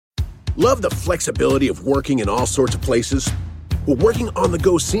Love the flexibility of working in all sorts of places? Well, working on the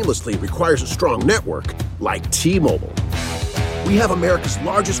go seamlessly requires a strong network like T-Mobile. We have America's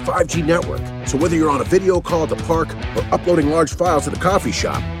largest 5G network, so whether you're on a video call at the park or uploading large files at the coffee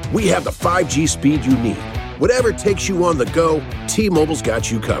shop, we have the 5G speed you need. Whatever takes you on the go, T-Mobile's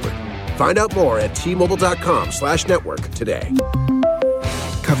got you covered. Find out more at T-Mobile.com/network today.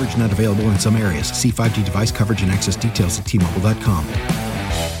 Coverage not available in some areas. See 5G device coverage and access details at T-Mobile.com.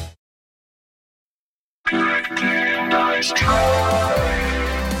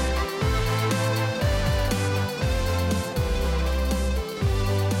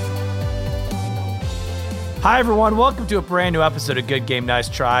 Hi, everyone. Welcome to a brand new episode of Good Game, Nice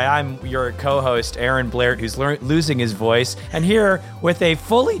Try. I'm your co-host, Aaron Blair, who's losing his voice. And here with a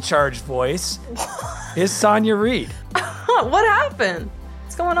fully charged voice is Sonia Reed. What happened?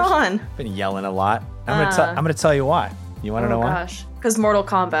 What's going on? Been yelling a lot. I'm gonna tell you why. You want to know why? Oh, gosh. Because Mortal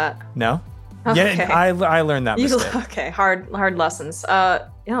Kombat. No? Okay. Yeah, I learned that mistake. Okay, hard lessons.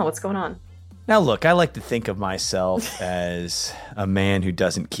 What's going on? Now, look, I like to think of myself as a man who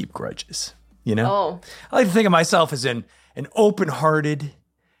doesn't keep grudges. You know? Oh. I like to think of myself as an open-hearted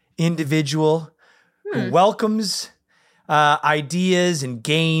individual who welcomes ideas and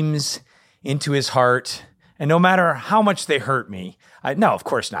games into his heart. And no matter how much they hurt me, no, of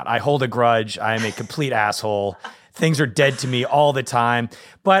course not. I hold a grudge. I am a complete asshole. Things are dead to me all the time.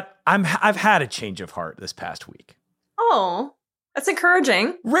 But I've had a change of heart this past week. Oh, that's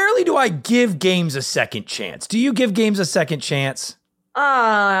encouraging. Rarely do I give games a second chance. Do you give games a second chance?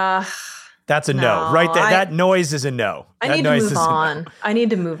 That's a no, right? That noise is a no. I need to move on. I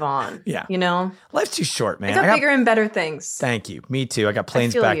need to move on. Yeah. You know? Life's too short, man. I got bigger and better things. Thank you. Me too. I got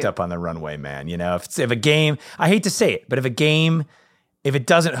planes backed up on the runway, man. You know, if a game, I hate to say it, but if it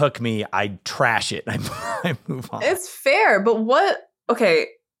doesn't hook me, I trash it. I move on. It's fair, but what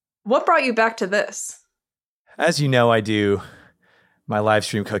brought you back to this? As you know, I do my live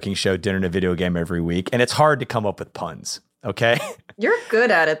stream cooking show, Dinner and a Video Game, every week, and it's hard to come up with puns. Okay. You're good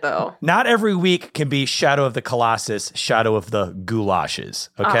at it, though. Not every week can be Shadow of the Colossus, Shadow of the Goulashes.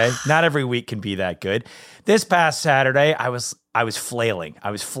 Okay. Not every week can be that good. This past Saturday, I was flailing.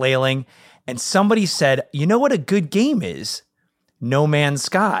 And somebody said, you know what a good game is? No Man's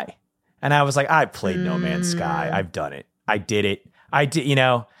Sky. And I was like, I played No Man's Sky. I've done it. I did it.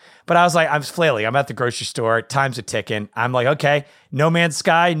 But I was flailing. I'm at the grocery store. Time's a ticking. I'm like, okay, No Man's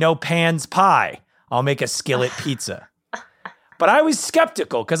Sky, no pans pie. I'll make a skillet pizza. But I was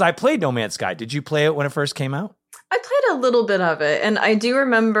skeptical because I played No Man's Sky. Did you play it when it first came out? I played a little bit of it. And I do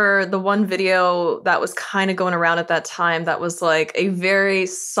remember the one video that was kind of going around at that time that was like a very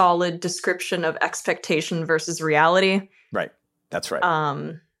solid description of expectation versus reality. Right. That's right.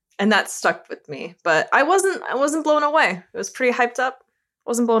 And that stuck with me. But I wasn't blown away. It was pretty hyped up.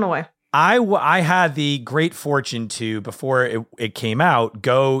 Wasn't blown away. I had the great fortune to, before it came out,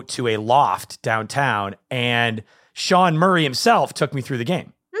 go to a loft downtown, and Sean Murray himself took me through the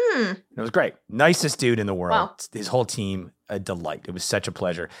game. It was great. Nicest dude in the world. Wow. His whole team, a delight. It was such a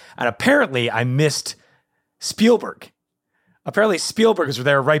pleasure. And apparently I missed Spielberg. Apparently Spielberg was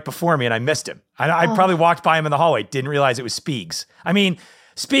there right before me and I missed him. I probably walked by him in the hallway, didn't realize it was Spiegs. I mean,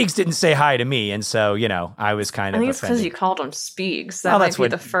 Spiegs didn't say hi to me, and so, I was kind of offended. I think it's because you called him Spiegs. That might be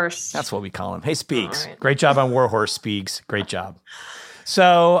the first. That's what we call him. Hey, Spiegs. Right. Great job on Warhorse, Spiegs. Great job.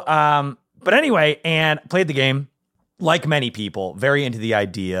 So, but anyway, and played the game. Like many people, very into the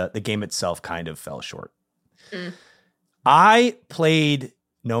idea. The game itself kind of fell short. I played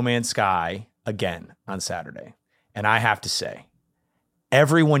No Man's Sky again on Saturday, and I have to say,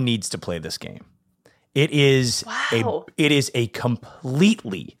 everyone needs to play this game. It is a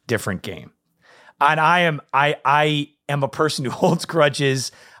completely different game. And I am a person who holds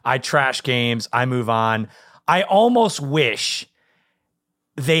grudges. I trash games. I move on. I almost wish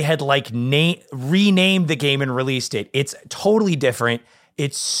they had renamed the game and released it. It's totally different.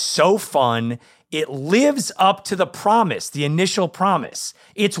 It's so fun. It lives up to the promise, the initial promise.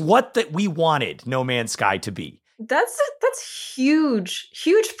 It's what that we wanted No Man's Sky to be. That's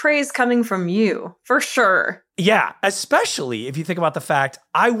huge praise coming from you, for sure. Yeah, especially if you think about the fact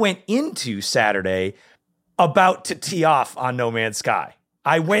I went into Saturday about to tee off on No Man's Sky.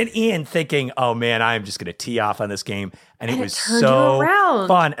 I went in thinking, oh man, I'm just going to tee off on this game. And it was so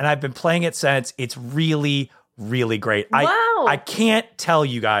fun. And I've been playing it since. It's really, really great. Wow. I can't tell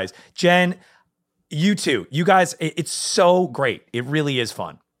you guys. Jen, you too. You guys, it's so great. It really is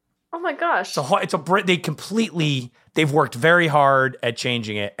fun. Oh my gosh. They've worked very hard at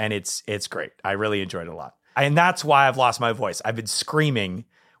changing it, and it's great. I really enjoyed it a lot. And that's why I've lost my voice. I've been screaming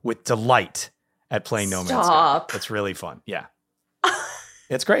with delight at playing No Man's Sky. It's really fun. Yeah.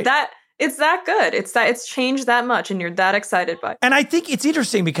 It's great. That It's that good. It's changed that much and you're that excited by it. And I think it's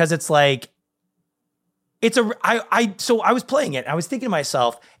interesting because it's like, so I was playing it. I was thinking to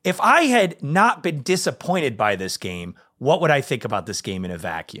myself, if I had not been disappointed by this game, what would I think about this game in a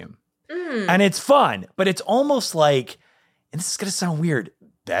vacuum? And it's fun, but it's almost like, and this is going to sound weird,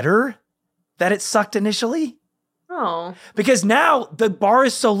 better that it sucked initially. Oh, because now the bar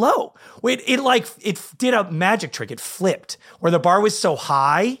is so low. It did a magic trick. It flipped where the bar was so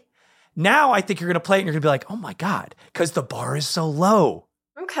high. Now I think you're going to play it and you're going to be like, oh my God, because the bar is so low.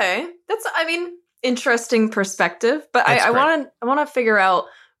 Okay. That's, interesting perspective, but I want to figure out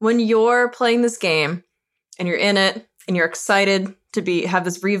when you're playing this game and you're in it and you're excited to have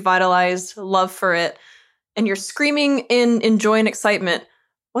this revitalized love for it and you're screaming in joy and excitement,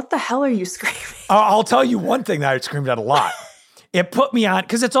 what the hell are you screaming? I'll tell you one thing that I screamed at a lot. It put me on,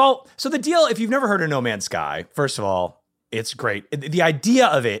 because so the deal, if you've never heard of No Man's Sky, first of all, it's great. The idea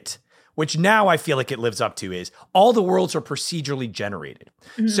of it, which now I feel like it lives up to, is all the worlds are procedurally generated.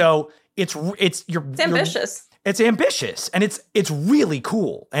 Mm-hmm. So it's ambitious. It's ambitious and it's really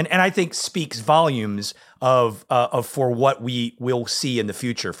cool. And I think speaks volumes of for what we will see in the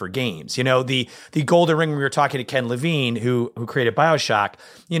future for games. You know, the Golden Ring, we were talking to Ken Levine, who created BioShock,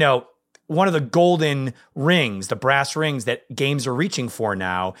 you know, one of the golden rings, the brass rings that games are reaching for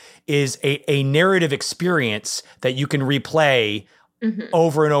now is a narrative experience that you can replay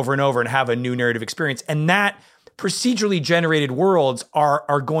over and over and over and have a new narrative experience. And that procedurally generated worlds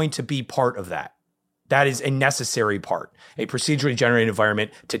are going to be part of that. That is a necessary part. A procedurally generated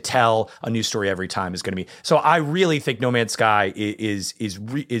environment to tell a new story every time is going to be. So I really think No Man's Sky is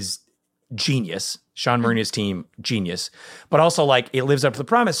genius. Sean Murray and his team, genius. But also, like, it lives up to the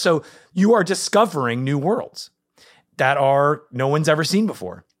promise. So you are discovering new worlds that no one's ever seen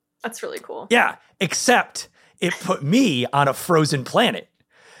before. That's really cool. Yeah, except it put me on a frozen planet.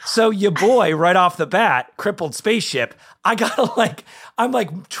 So your boy, right off the bat, crippled spaceship, I'm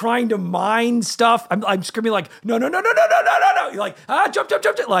trying to mine stuff. I'm screaming like, no. You're like, jump.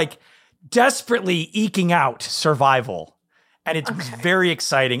 Like desperately eking out survival. And it was very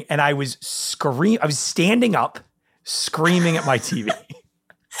exciting. And I was standing up, screaming at my TV.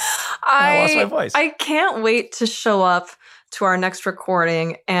 I lost my voice. I can't wait to show up to our next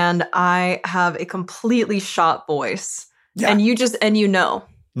recording and I have a completely shot voice. Yeah. And you know.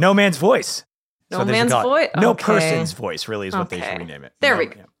 No man's voice. No man's voice? No person's voice, really, is what they should rename it. There we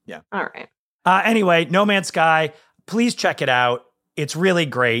go. Yeah. All right. Anyway, No Man's Sky, please check it out. It's really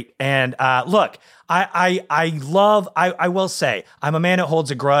great. And look, I will say, I'm a man who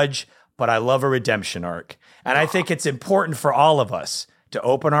holds a grudge, but I love a redemption arc. And I think it's important for all of us to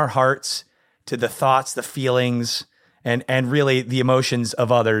open our hearts to the thoughts, the feelings, and really the emotions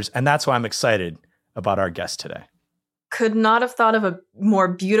of others. And that's why I'm excited about our guest today. Could not have thought of a more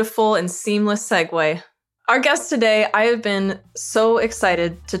beautiful and seamless segue. Our guest today, I have been so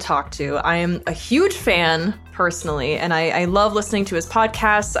excited to talk to. I am a huge fan personally, and I love listening to his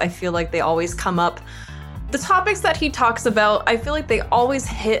podcasts. I feel like they always come up. The topics that he talks about, I feel like they always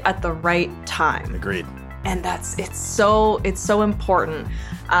hit at the right time. Agreed. And it's so important.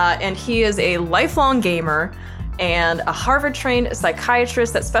 And he is a lifelong gamer and a Harvard-trained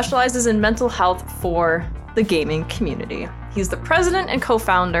psychiatrist that specializes in mental health for the gaming community. He's the president and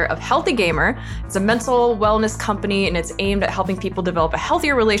co-founder of Healthy Gamer. It's a mental wellness company, and it's aimed at helping people develop a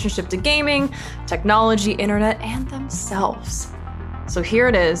healthier relationship to gaming, technology, internet, and themselves. So here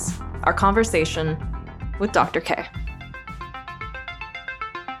it is, our conversation with Dr. K.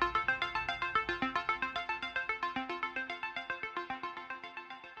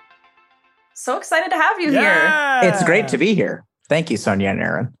 So excited to have you here. It's great to be here. Thank you, Sonia and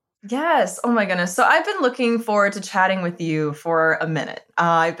Aaron. Yes. Oh my goodness. So I've been looking forward to chatting with you for a minute.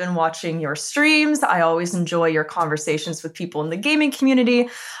 I've been watching your streams. I always enjoy your conversations with people in the gaming community.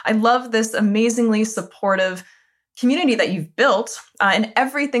 I love this amazingly supportive community that you've built and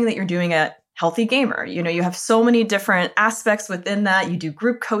everything that you're doing at Healthy Gamer. You know, you have so many different aspects within that. You do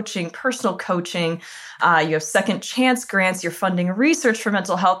group coaching, personal coaching. You have second chance grants. You're funding research for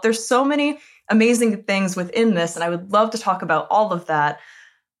mental health. There's so many amazing things within this. And I would love to talk about all of that.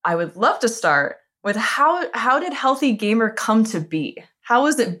 I would love to start with how did Healthy Gamer come to be? How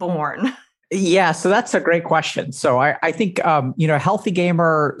was it born? Yeah, so that's a great question. So I think, Healthy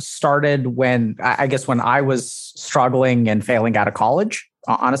Gamer started when I was struggling and failing out of college,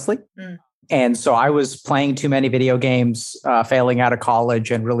 honestly. Mm. And so I was playing too many video games, failing out of college,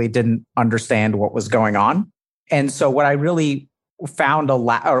 and really didn't understand what was going on. And so what I really found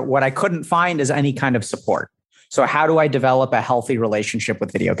what I couldn't find is any kind of support. So how do I develop a healthy relationship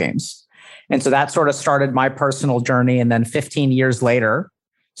with video games? And so that sort of started my personal journey. And then 15 years later,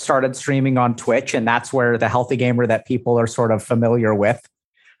 started streaming on Twitch. And that's where the Healthy Gamer that people are sort of familiar with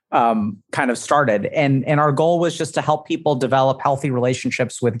kind of started. And our goal was just to help people develop healthy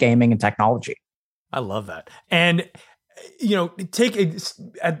relationships with gaming and technology. I love that. And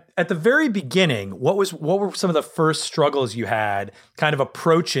at the very beginning, what were some of the first struggles you had kind of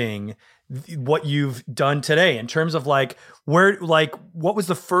approaching what you've done today in terms of what was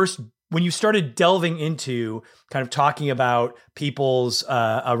the first, when you started delving into kind of talking about people's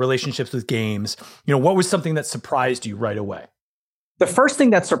relationships with games, what was something that surprised you right away? The first thing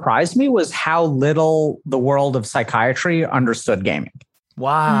that surprised me was how little the world of psychiatry understood gaming.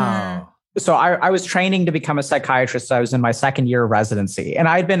 Wow. So I was training to become a psychiatrist. I was in my second year of residency, and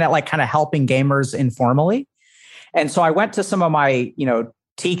I'd been at kind of helping gamers informally. And so I went to some of my,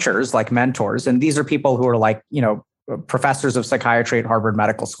 teachers, like mentors, and these are people who are professors of psychiatry at Harvard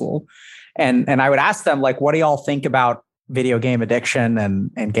Medical School. And I would ask them, what do y'all think about video game addiction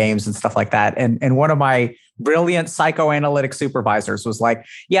and games and stuff like that? And one of my brilliant psychoanalytic supervisors was like,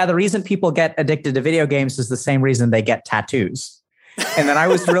 yeah, the reason people get addicted to video games is the same reason they get tattoos. And then I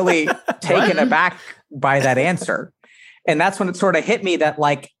was really taken aback by that answer. And that's when it sort of hit me that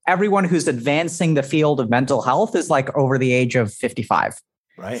everyone who's advancing the field of mental health is over the age of 55.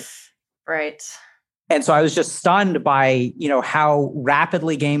 Right. And so I was just stunned by, how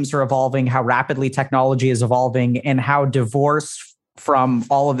rapidly games are evolving, how rapidly technology is evolving, and how divorced from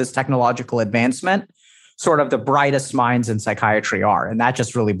all of this technological advancement, sort of the brightest minds in psychiatry are. And that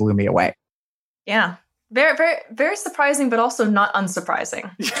just really blew me away. Yeah. Very, very, very surprising, but also not unsurprising.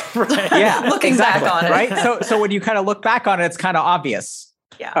 Right. Yeah. Looking back on it. Right. So when you kind of look back on it, it's kind of obvious.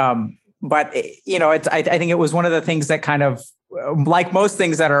 Yeah. But I think it was one of the things that kind of, like most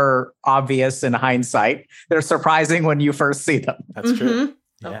things that are obvious in hindsight, they're surprising when you first see them. That's true.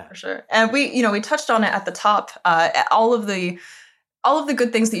 Yeah, for sure. And we touched on it at the top. All of the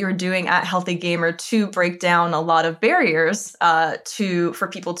good things that you were doing at Healthy Gamer to break down a lot of barriers for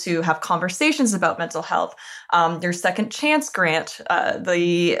people to have conversations about mental health. Your Second Chance grant,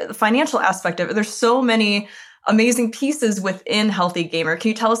 the financial aspect of it. There's so many amazing pieces within Healthy Gamer. Can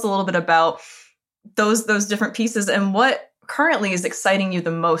you tell us a little bit about those different pieces and what currently is exciting you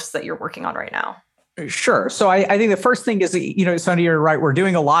the most that you're working on right now? Sure. So I think the first thing is, Sonia, you're right. We're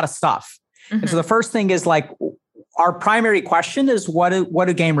doing a lot of stuff. Mm-hmm. And so the first thing is our primary question is what do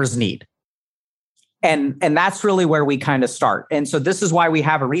gamers need? And that's really where we kind of start. And so this is why we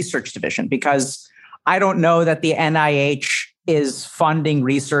have a research division, because I don't know that the NIH is funding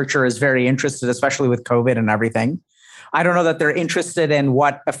research or is very interested, especially with COVID and everything. I don't know that they're interested in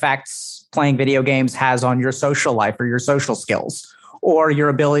what effects playing video games has on your social life or your social skills or your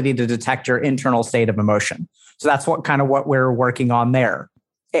ability to detect your internal state of emotion. So that's what we're working on there.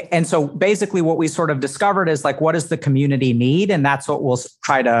 And so basically what we sort of discovered is what does the community need? And that's what we'll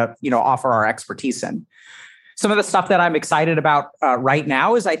try to, offer our expertise in. Some of the stuff that I'm excited about right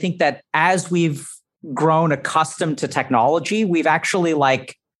now is I think that as we've grown accustomed to technology, we've actually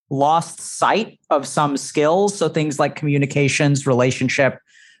lost sight of some skills. So things like communications, relationship,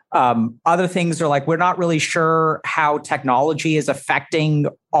 other things are we're not really sure how technology is affecting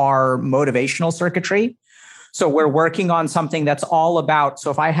our motivational circuitry. So we're working on something that's all about,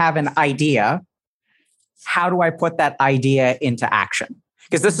 so if I have an idea, how do I put that idea into action?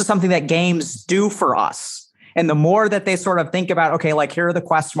 Because this is something that games do for us. And the more that they sort of think about, okay, here are the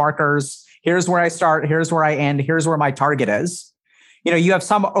quest markers, here's where I start, here's where I end, here's where my target is. You have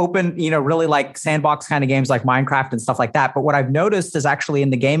some open, really sandbox kind of games like Minecraft and stuff like that. But what I've noticed is actually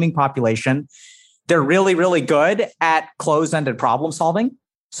in the gaming population, they're really, really good at closed-ended problem solving.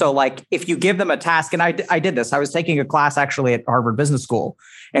 So if you give them a task, and I did this, I was taking a class actually at Harvard Business School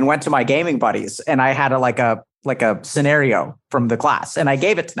and went to my gaming buddies and I had a scenario from the class and I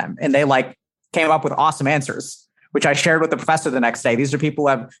gave it to them and they came up with awesome answers, which I shared with the professor the next day. These are people who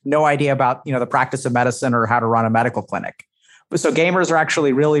have no idea about, the practice of medicine or how to run a medical clinic. So gamers are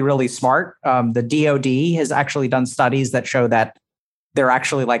actually really, really smart. The DoD has actually done studies that show that they're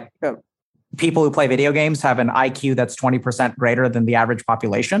actually people who play video games have an IQ that's 20% greater than the average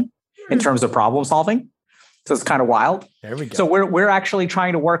population in terms of problem solving. So it's kind of wild. There we go. So we're actually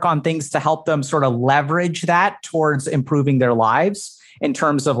trying to work on things to help them sort of leverage that towards improving their lives in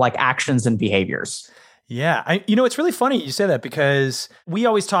terms of actions and behaviors. Yeah. It's really funny you say that because we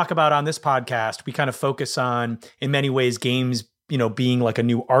always talk about on this podcast, we kind of focus on, in many ways, games, being a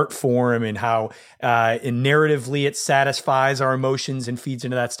new art form and how narratively it satisfies our emotions and feeds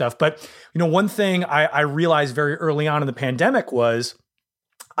into that stuff. But, one thing I realized very early on in the pandemic was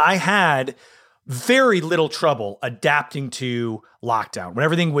I had very little trouble adapting to lockdown when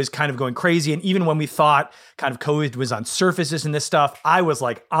everything was kind of going crazy. And even when we thought kind of COVID was on surfaces and this stuff, I was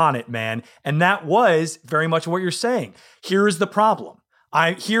like on it, man. And that was very much what you're saying. Here is the problem.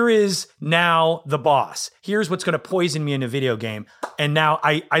 Here is now the boss. Here's what's going to poison me in a video game. And now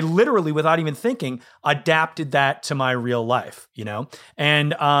I literally, without even thinking, adapted that to my real life, you know?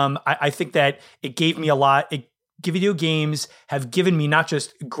 And I think that it gave me a lot. Video games have given me not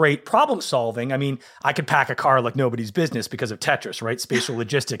just great problem solving. I mean, I could pack a car like nobody's business because of Tetris, right? Spatial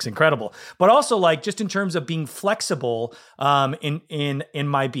logistics, incredible. But also like just in terms of being flexible in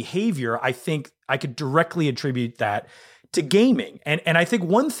my behavior, I think I could directly attribute that to gaming. And I think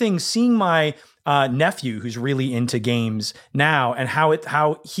one thing, seeing my nephew who's really into games now and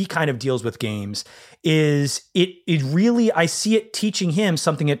how he kind of deals with games is it really, I see it teaching him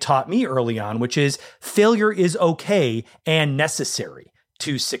something it taught me early on, which is failure is okay and necessary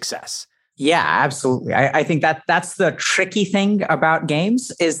to success. Yeah, absolutely. I think that's the tricky thing about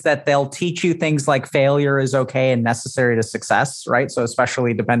games is that they'll teach you things like failure is okay and necessary to success, right? So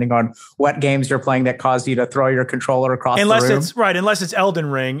especially depending on what games you're playing that cause you to throw your controller across the room. Unless it's Elden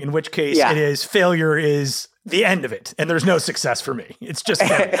Ring, in which case it is failure is the end of it and there's no success for me. It's just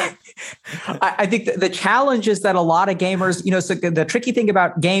I think the challenge is that a lot of gamers, so the tricky thing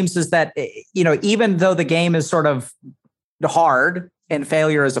about games is that, even though the game is sort of hard and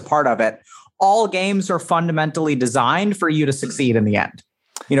failure is a part of it, all games are fundamentally designed for you to succeed in the end.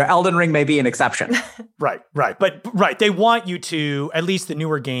 Elden Ring may be an exception. Right. But they want you to, at least the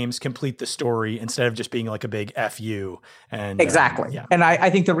newer games, complete the story instead of just being like a big FU. And exactly. And I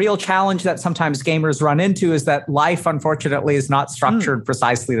think the real challenge that sometimes gamers run into is that life, unfortunately, is not structured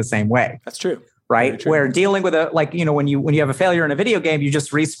precisely the same way. That's true. Right. True. Where dealing with when you have a failure in a video game, you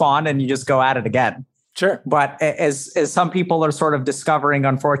just respawn and you just go at it again. Sure. But as some people are sort of discovering,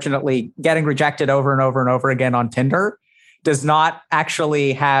 unfortunately, getting rejected over and over and over again on Tinder does not actually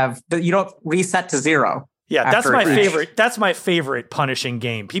you don't reset to zero. Yeah, that's my favorite. That's my favorite punishing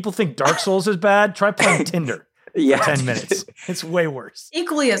game. People think Dark Souls is bad. Try playing Tinder. For 10 minutes. It's way worse.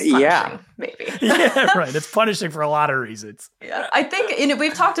 Equally as punishing, maybe. Yeah, right. It's punishing for a lot of reasons. Yeah, I think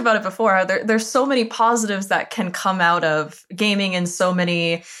we've talked about it before. There's so many positives that can come out of gaming and so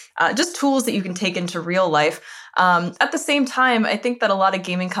many just tools that you can take into real life. At the same time, I think that a lot of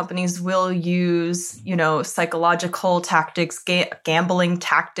gaming companies will use, psychological tactics, gambling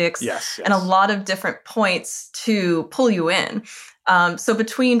tactics, and a lot of different points to pull you in. So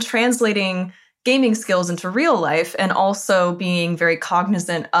between translating gaming skills into real life and also being very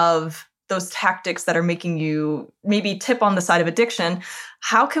cognizant of those tactics that are making you maybe tip on the side of addiction,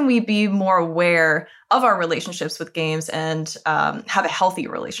 how can we be more aware of our relationships with games and have a healthy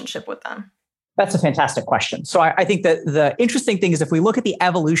relationship with them? That's a fantastic question. So I think that the interesting thing is if we look at the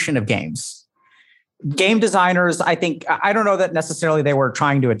evolution of games, game designers, I don't know that necessarily they were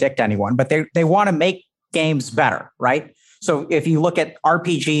trying to addict anyone, but they want to make games better, right? So if you look at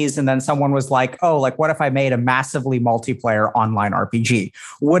RPGs and then someone was like, what if I made a massively multiplayer online RPG?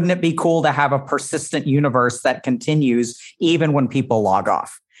 Wouldn't it be cool to have a persistent universe that continues even when people log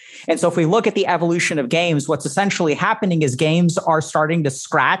off? And so if we look at the evolution of games, what's essentially happening is games are starting to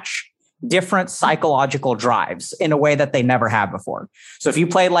scratch different psychological drives in a way that they never have before. So if you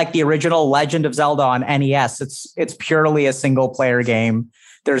played like the original Legend of Zelda on NES, it's purely a single player game.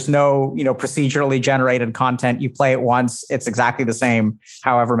 There's no, procedurally generated content. You play it once, it's exactly the same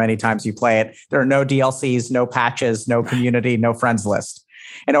however many times you play it. There are no DLCs, no patches, no community, no friends list.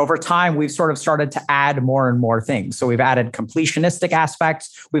 And over time, we've sort of started to add more and more things. So we've added completionistic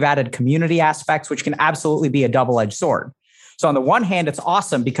aspects, we've added community aspects, which can absolutely be a double-edged sword. So on the one hand, it's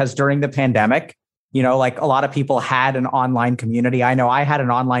awesome because during the pandemic, like a lot of people had an online community. I know I had an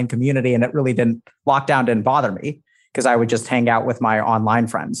online community and lockdown didn't bother me because I would just hang out with my online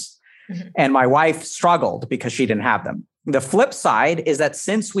friends. Mm-hmm. And my wife struggled because she didn't have them. The flip side is that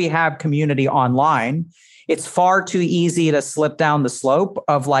since we have community online, it's far too easy to slip down the slope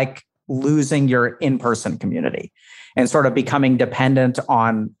of like losing your in-person community and sort of becoming dependent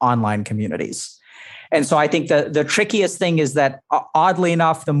on online communities. And so I think the trickiest thing is that, oddly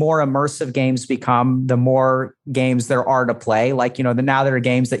enough, the more immersive games become, the more games there are to play. Like, now there are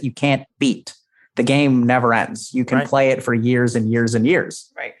games that you can't beat. The game never ends. You can play it for years and years and years.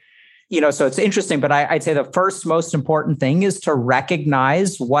 Right. So it's interesting, but I'd say the first most important thing is to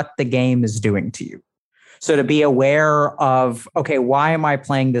recognize what the game is doing to you. So to be aware of, okay, why am I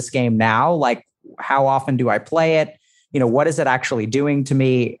playing this game now? Like, how often do I play it? What is it actually doing to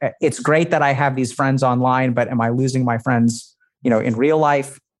me? It's great that I have these friends online, but am I losing my friends, in real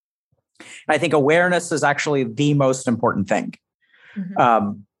life? And I think awareness is actually the most important thing.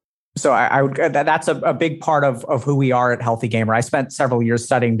 Mm-hmm. So I would, that's a big part of who we are at Healthy Gamer. I spent several years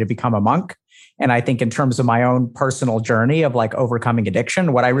studying to become a monk. And I think in terms of my own personal journey of like overcoming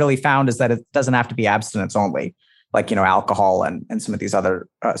addiction, what I really found is that it doesn't have to be abstinence only, like, alcohol and some of these other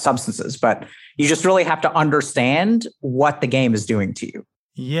substances, but you just really have to understand what the game is doing to you.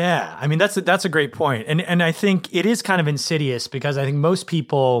 Yeah. I mean, that's a great point. And I think it is kind of insidious because I think most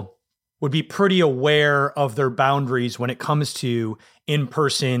people would be pretty aware of their boundaries when it comes to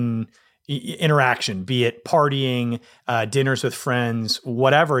in-person interaction, be it partying, dinners with friends,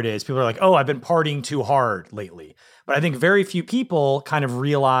 whatever it is. People are like, oh, I've been partying too hard lately. But I think very few people kind of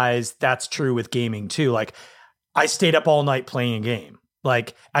realize that's true with gaming too. Like, I stayed up all night playing a game.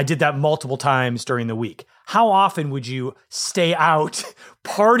 Like, I did that multiple times during the week. How often would you stay out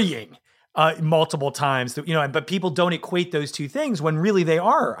partying multiple times? But people don't equate those two things when really they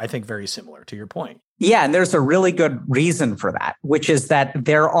are, I think, very similar to your point. Yeah, and there's a really good reason for that, which is that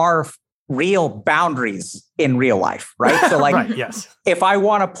there are real boundaries in real life, right? So like, right, yes. If I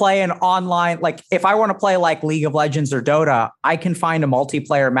want to play an online, like if I want to play like League of Legends or Dota, I can find a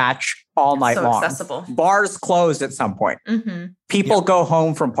multiplayer match all night long. Accessible. Bars closed at some point. Mm-hmm. People go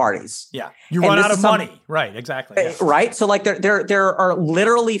home from parties. Yeah, you run out of money. Right, exactly. Yeah. Right. So like there are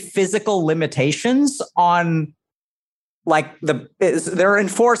literally physical limitations on like there are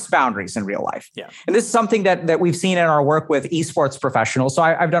enforced boundaries in real life. Yeah. And this is something that we've seen in our work with esports professionals. So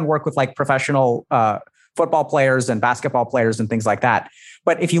I've done work with like professional football players and basketball players and things like that.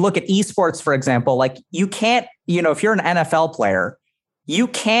 But if you look at esports, for example, like you can't, if you're an NFL player, you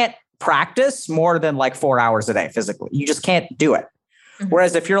can't practice more than like 4 hours a day physically. You just can't do it. Mm-hmm.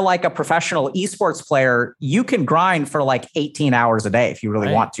 Whereas if you're like a professional esports player, you can grind for like 18 hours a day if you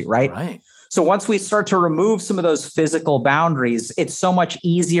really want to, right? Right. So once we start to remove some of those physical boundaries, it's so much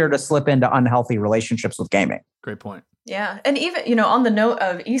easier to slip into unhealthy relationships with gaming. Great point. Yeah. And even, on the note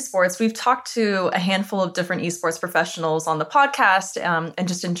of esports, we've talked to a handful of different esports professionals on the podcast and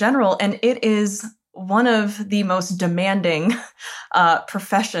just in general. And it is one of the most demanding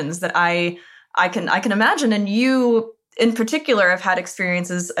professions that I can imagine. And you in particular have had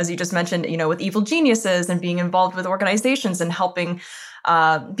experiences, as you just mentioned, with Evil Geniuses and being involved with organizations and helping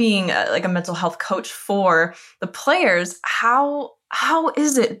being like a mental health coach for the players. How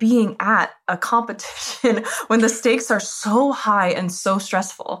is it being at a competition when the stakes are so high and so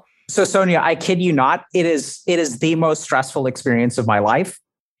stressful? So Sonia, I kid you not, it is the most stressful experience of my life.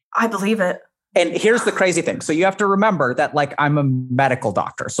 I believe it. And here's the crazy thing. So you have to remember that like I'm a medical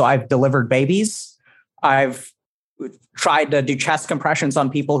doctor. So I've delivered babies. I've tried to do chest compressions on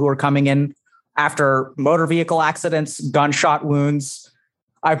people who are coming in after motor vehicle accidents, gunshot wounds.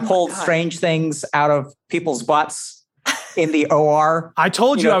 I pulled strange things out of people's butts in the OR. I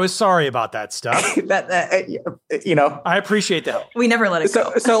told you I was sorry about that stuff. I appreciate that. We never let it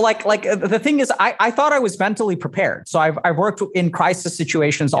go. So like the thing is, I thought I was mentally prepared. So I've worked in crisis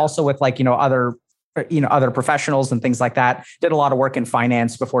situations also with like, other professionals and things like that. Did a lot of work in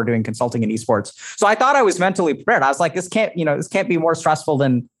finance before doing consulting in esports. So I thought I was mentally prepared. I was like, this can't be more stressful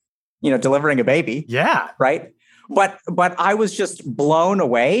than, delivering a baby. Yeah. Right. But I was just blown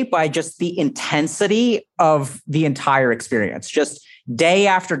away by just the intensity of the entire experience, just day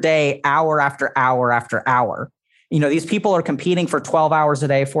after day, hour after hour after hour. These people are competing for 12 hours a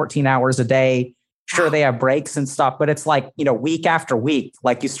day, 14 hours a day. Sure, they have breaks and stuff, but it's like, week after week,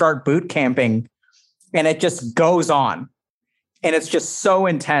 like you start boot camping and it just goes on. And it's just so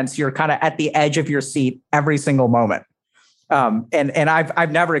intense. You're kind of at the edge of your seat every single moment. And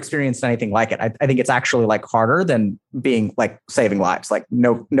I've never experienced anything like it. I think it's actually like harder than being like saving lives. Like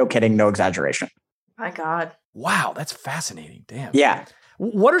no kidding, no exaggeration. My God. Wow, that's fascinating. Damn. Yeah.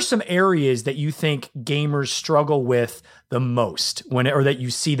 What are some areas that you think gamers struggle with the most or that you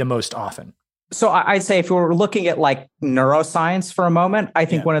see the most often? So I'd say if we were looking at like neuroscience for a moment, I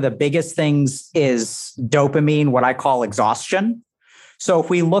think one of the biggest things is dopamine, what I call exhaustion. So if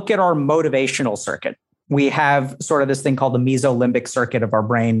we look at our motivational circuit, we have sort of this thing called the mesolimbic circuit of our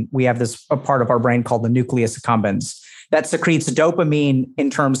brain. We have a part of our brain called the nucleus accumbens that secretes dopamine in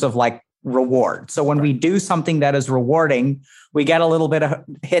terms of like reward. So when we do something that is rewarding, we get a little bit of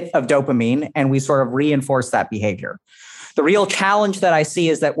hit of dopamine and we sort of reinforce that behavior. The real challenge that I see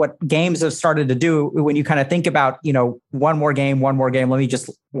is that what games have started to do when you kind of think about, one more game, one more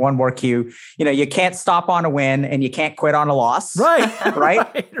cue, you can't stop on a win and you can't quit on a loss. Right.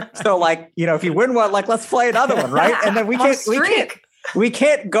 Right. So like, if you win one, like, let's play another one. Right. And then we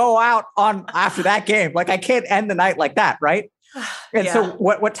can't go out on after that game. Like I can't end the night like that. Right. And so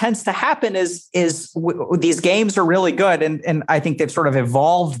what tends to happen is these games are really good. And I think they've sort of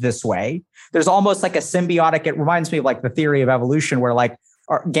evolved this way. There's almost like a symbiotic, it reminds me of like the theory of evolution where like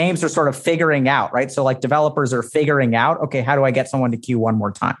games are sort of figuring out, right? So like developers are figuring out, okay, how do I get someone to queue one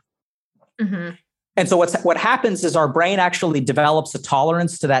more time? Mm-hmm. And so what happens is our brain actually develops a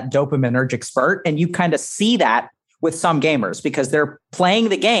tolerance to that dopaminergic spurt. And you kind of see that with some gamers because they're playing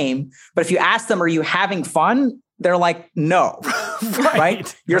the game. But if you ask them, are you having fun? They're like, no,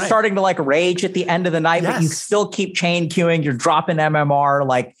 right? You're starting to like rage at the end of the night, but you still keep chain queuing. You're dropping MMR,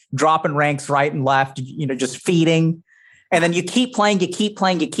 like dropping ranks right and left, just feeding. And then you keep playing,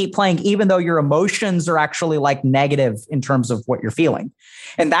 even though your emotions are actually like negative in terms of what you're feeling.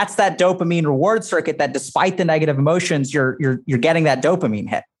 And that's that dopamine reward circuit that despite the negative emotions, you're getting that dopamine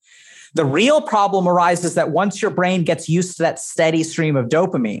hit. The real problem arises that once your brain gets used to that steady stream of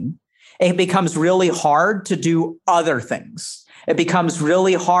dopamine, it becomes really hard to do other things. It becomes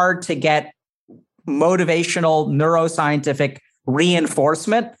really hard to get motivational neuroscientific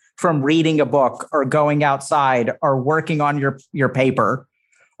reinforcement from reading a book or going outside or working on your paper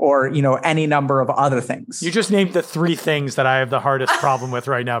or, any number of other things. You just named the 3 things that I have the hardest problem with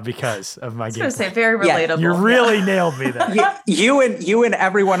right now because of my game. I was going to say, very relatable. You really nailed me there. You and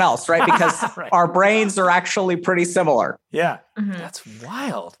everyone else, right? Because our brains are actually pretty similar. Yeah. Mm-hmm. That's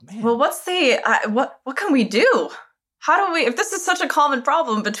wild, man. Well, what's what can we do? How do we, if this is such a common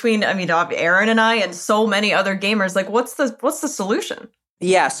problem between, Aaron and I and so many other gamers, like what's the solution?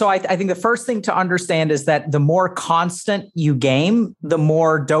 Yeah. So I think the first thing to understand is that the more constant you game, the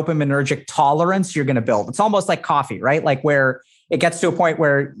more dopaminergic tolerance you're going to build. It's almost like coffee, right? Like where it gets to a point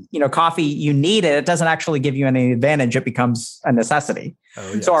where, coffee, you need it. It doesn't actually give you any advantage. It becomes a necessity.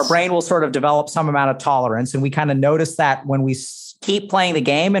 Oh, yes. So our brain will sort of develop some amount of tolerance. And we kind of notice that when we keep playing the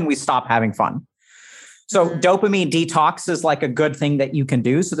game and we stop having fun. So dopamine detox is like a good thing that you can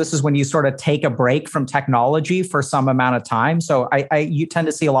do. So this is when you sort of take a break from technology for some amount of time. So you tend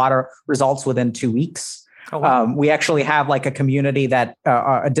to see a lot of results within 2 weeks. Oh, wow. We actually have like a community that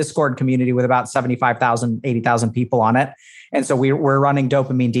a Discord community with about 75,000, 80,000 people on it. And so we're running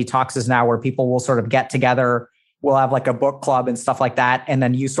dopamine detoxes now where people will sort of get together. We'll have like a book club and stuff like that. And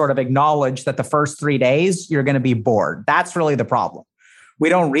then you sort of acknowledge that the first 3 days you're going to be bored. That's really the problem. We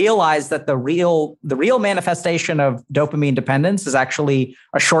don't realize that the real manifestation of dopamine dependence is actually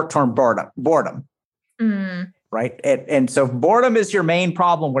a short-term boredom. Right? And so boredom is your main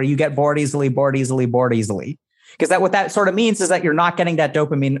problem where you get bored easily. Because what that sort of means is that you're not getting that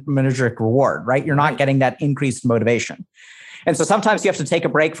dopaminergic reward, right? You're not getting that increased motivation. And so sometimes you have to take a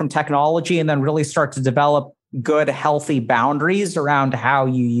break from technology and then really start to develop good, healthy boundaries around how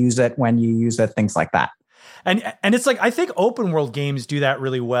you use it, when you use it, things like that. And it's like, I think open world games do that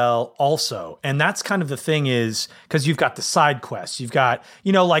really well also. And that's kind of the thing is, because you've got the side quests, you've got,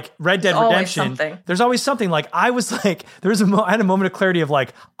 like Red Dead Redemption. There's always something. Like I was like, I had a moment of clarity of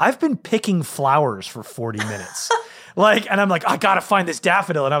like, I've been picking flowers for 40 minutes. And I'm like, I gotta find this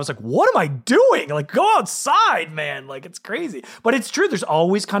daffodil. And I was like, what am I doing? Like, go outside, man. Like, it's crazy. But it's true. There's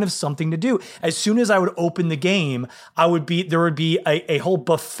always kind of something to do. As soon as I would open the game, there would be a whole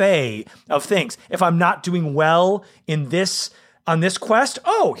buffet of things. If I'm not doing well on this quest,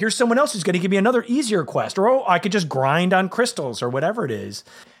 oh, here's someone else who's going to give me another easier quest. Or, I could just grind on crystals or whatever it is.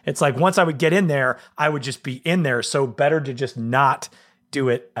 It's like, once I would get in there, I would just be in there. So better to just not do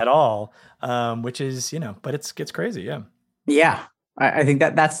it at all. Which is, but it's crazy. Yeah. Yeah. I think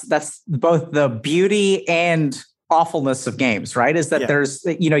that's both the beauty and awfulness of games, right? Is that there's,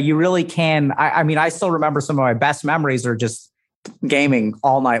 you really can, I still remember some of my best memories are just gaming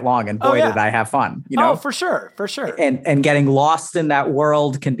all night long. And boy, did I have fun, Oh, for sure. And getting lost in that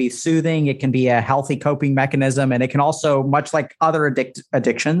world can be soothing. It can be a healthy coping mechanism. And it can also, much like other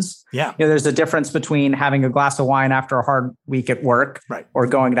addictions. Yeah. There's a difference between having a glass of wine after a hard week at work, right, or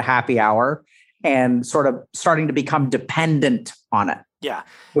going to happy hour and sort of starting to become dependent on it. Yeah.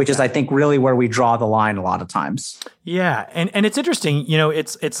 Which is, I think, really where we draw the line a lot of times. Yeah. And it's interesting,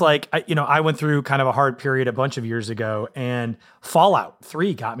 it's like, I went through kind of a hard period a bunch of years ago, and Fallout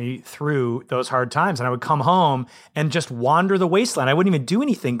 3 got me through those hard times. And I would come home and just wander the wasteland. I wouldn't even do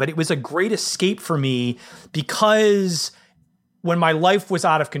anything, but it was a great escape for me because when my life was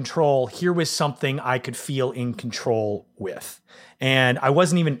out of control, here was something I could feel in control with. And I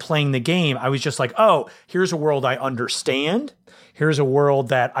wasn't even playing the game. I was just like, oh, here's a world I understand. Here's a world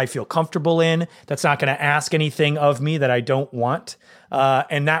that I feel comfortable in, that's not going to ask anything of me that I don't want.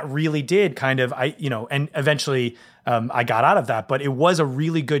 And that really did kind of, and eventually I got out of that, but it was a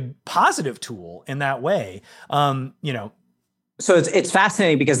really good positive tool in that way. So it's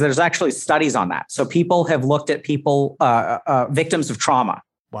fascinating because there's actually studies on that. So people have looked at people, victims of trauma.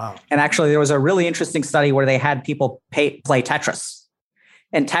 Wow. And actually there was a really interesting study where they had people play Tetris.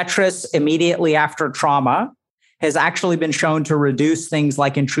 And Tetris immediately after trauma has actually been shown to reduce things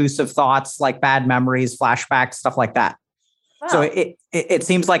like intrusive thoughts, like bad memories, flashbacks, stuff like that. Wow. So it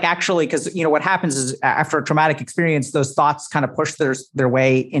seems like actually, because what happens is after a traumatic experience, those thoughts kind of push their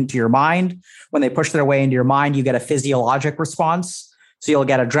way into your mind. When they push their way into your mind, you get a physiologic response. So you'll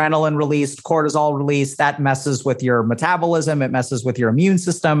get adrenaline released, cortisol released. That messes with your metabolism. It messes with your immune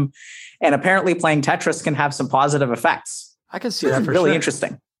system. And apparently playing Tetris can have some positive effects. I can see that for really sure.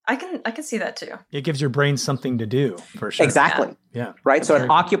 interesting. I can see that too. It gives your brain something to do, for sure. Exactly. Yeah. Right. So it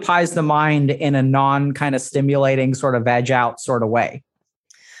occupies the mind in a non kind of stimulating sort of veg out sort of way.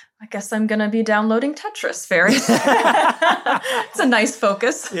 I guess I'm going to be downloading Tetris very soon. It's a nice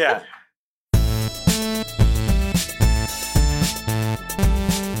focus. Yeah.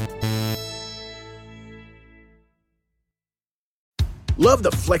 Love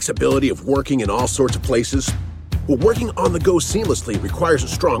the flexibility of working in all sorts of places? Well, working on the go seamlessly requires a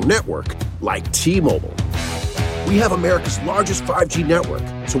strong network like T-Mobile. We have America's largest 5G network,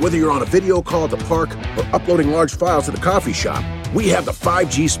 so whether you're on a video call at the park or uploading large files at the coffee shop, we have the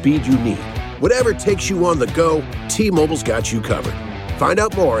 5G speed you need. Whatever takes you on the go, T-Mobile's got you covered. Find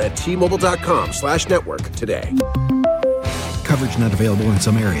out more at T-Mobile.com/network today. Coverage not available in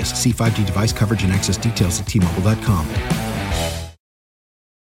some areas. See 5G device coverage and access details at T-Mobile.com.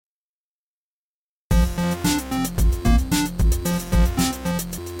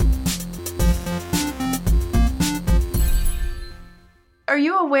 Are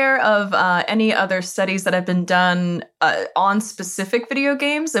you aware of any other studies that have been done on specific video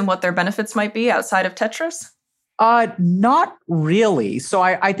games and what their benefits might be outside of Tetris? Not really. So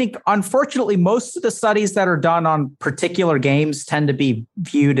I think, unfortunately, most of the studies that are done on particular games tend to be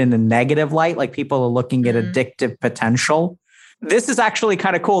viewed in a negative light, like people are looking at addictive potential. This is actually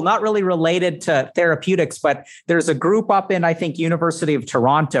kind of cool, not really related to therapeutics, but there's a group up in, I think, University of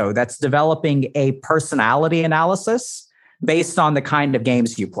Toronto that's developing a personality analysis based on the kind of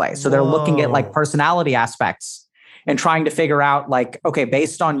games you play. So they're looking at like personality aspects and trying to figure out like, okay,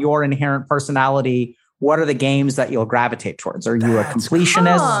 based on your inherent personality, what are the games that you'll gravitate towards? Are you a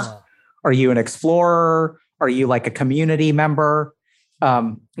completionist? Are you an explorer? Are you like a community member?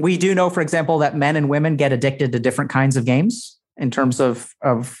 We do know, for example, that men and women get addicted to different kinds of games in terms of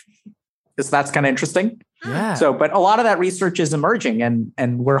so that's kind of interesting. Yeah. So, but a lot of that research is emerging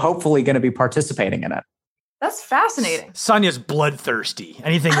and we're hopefully going to be participating in it. That's fascinating. Sonya's bloodthirsty.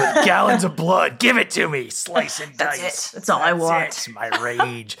 Anything with gallons of blood, give it to me. Slice and dice. That's it. That's all I want. It's my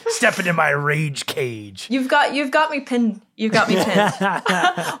rage. Step into my rage cage. You've got me pinned. You've got me pinned.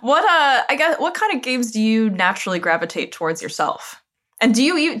 What kind of games do you naturally gravitate towards yourself? And do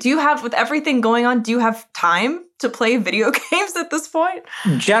you have, with everything going on, do you have time to play video games at this point?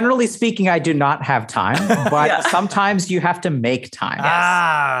 Generally speaking, I do not have time, but sometimes you have to make time,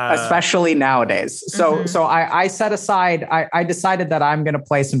 especially nowadays. So I set aside, I decided that I'm going to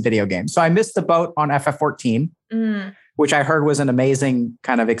play some video games. So I missed the boat on FF14, which I heard was an amazing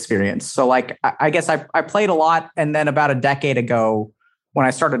kind of experience. So like, I guess I played a lot. And then about a decade ago, when I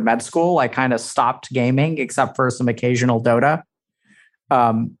started med school, I kind of stopped gaming except for some occasional Dota.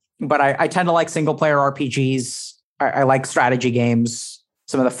 But I tend to like single player RPGs. I like strategy games,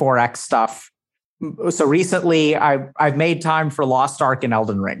 some of the 4X stuff. So recently I've made time for Lost Ark and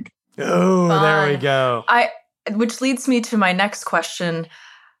Elden Ring. Oh, there we go. Which leads me to my next question.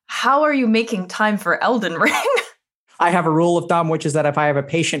 How are you making time for Elden Ring? I have a rule of thumb, which is that if I have a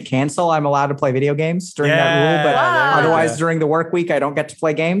patient cancel, I'm allowed to play video games during that rule. But otherwise, during the work week, I don't get to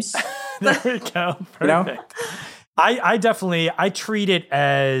play games. There we go. Perfect. I treat it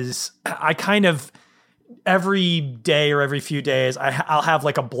as I kind of every day or every few days, I'll have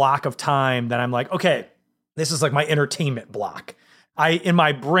like a block of time that I'm like, okay, this is like my entertainment block. In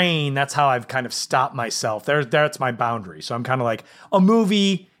my brain, that's how I've kind of stopped myself. That's my boundary. So I'm kind of like, a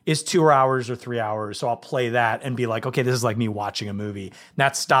movie is 2 hours or 3 hours. So I'll play that and be like, okay, this is like me watching a movie.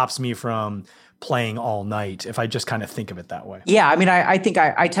 That stops me from playing all night if I just kind of think of it that way. Yeah, I mean, I think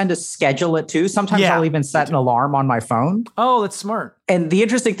I tend to schedule it too. Sometimes I'll even set an alarm on my phone. Oh, that's smart. And the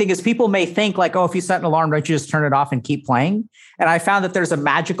interesting thing is people may think like, oh, if you set an alarm, don't you just turn it off and keep playing? And I found that there's a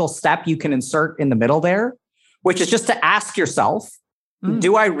magical step you can insert in the middle there, which is just to ask yourself,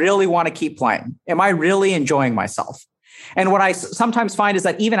 do I really want to keep playing? Am I really enjoying myself? And what I sometimes find is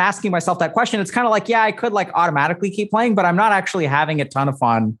that even asking myself that question, it's kind of like, yeah, I could like automatically keep playing, but I'm not actually having a ton of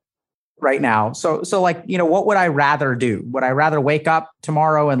fun right now. So like, you know, what would I rather do? Would I rather wake up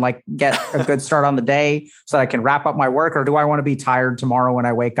tomorrow and like get a good start on the day so that I can wrap up my work? Or do I want to be tired tomorrow when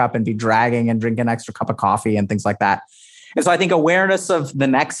I wake up and be dragging and drink an extra cup of coffee and things like that? And so I think awareness of the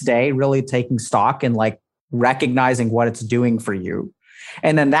next day, really taking stock and like recognizing what it's doing for you.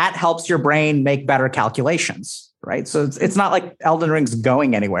 And then that helps your brain make better calculations. right? So it's not like Elden Ring's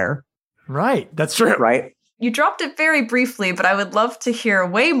going anywhere. Right. That's true. Right. You dropped it very briefly, but I would love to hear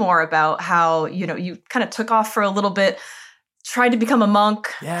way more about how, you kind of took off for a little bit, tried to become a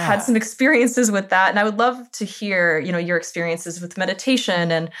monk, had some experiences with that. And I would love to hear, your experiences with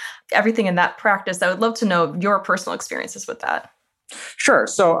meditation and everything in that practice. I would love to know your personal experiences with that. Sure.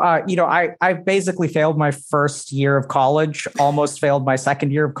 So, I basically failed my first year of college, almost failed my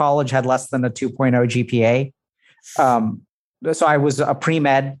second year of college, had less than a 2.0 GPA. So I was a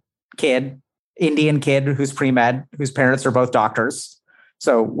pre-med kid, Indian kid who's pre-med, whose parents are both doctors.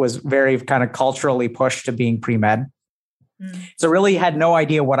 So was very kind of culturally pushed to being pre-med. So really had no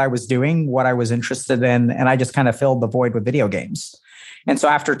idea what I was doing, what I was interested in. And I just kind of filled the void with video games. And so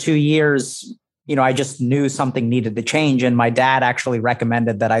after 2 years, I just knew something needed to change. And my dad actually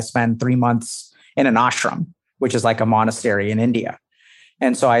recommended that I spend 3 months in an ashram, which is like a monastery in India.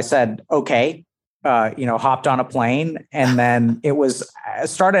 And so I said, okay, hopped on a plane. And then it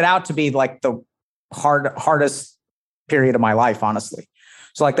started out to be like the hardest period of my life, honestly.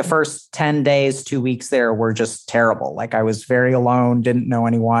 So like the first 10 days, 2 weeks there were just terrible. Like I was very alone, didn't know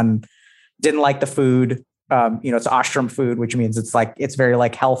anyone, didn't like the food. It's ashram food, which means it's very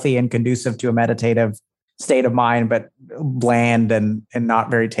like healthy and conducive to a meditative state of mind, but bland and not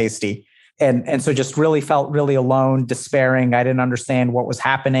very tasty. And so just really felt really alone, despairing. I didn't understand what was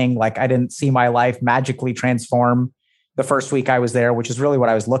happening. Like I didn't see my life magically transform the first week I was there, which is really what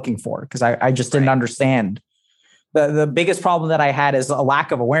I was looking for, because I just didn't understand. The biggest problem that I had is a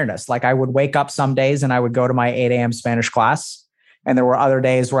lack of awareness. Like I would wake up some days and I would go to my 8 a.m. Spanish class. And there were other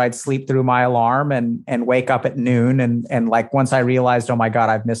days where I'd sleep through my alarm and wake up at noon. And like once I realized, oh my God,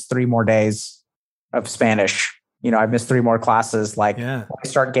 I've missed 3 more days of Spanish. I've missed 3 more classes. I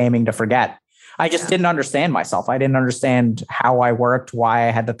start gaming to forget. I just didn't understand myself. I didn't understand how I worked, why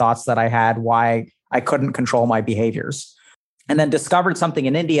I had the thoughts that I had, why I couldn't control my behaviors. And then discovered something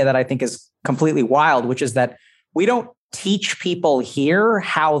in India that I think is completely wild, which is that we don't teach people here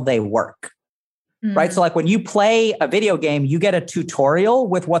how they work, right? So like when you play a video game, you get a tutorial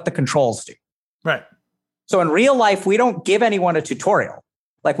with what the controls do. Right. So in real life, we don't give anyone a tutorial.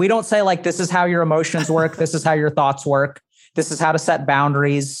 Like we don't say like, this is how your emotions work. This is how your thoughts work. This is how to set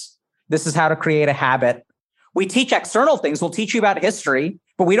boundaries. This is how to create a habit. We teach external things. We'll teach you about history,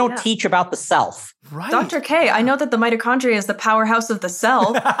 but we don't teach about the self. Right. Dr. K, I know that the mitochondria is the powerhouse of the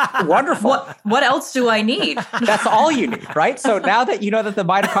cell. Wonderful. What else do I need? That's all you need, right? So now that you know that the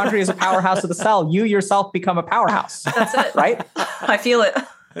mitochondria is a powerhouse of the cell, you yourself become a powerhouse. That's it. Right? I feel it.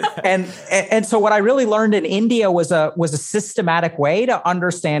 And so what I really learned in India was a systematic way to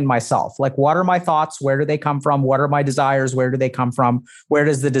understand myself. Like, what are my thoughts? Where do they come from? What are my desires? Where do they come from? Where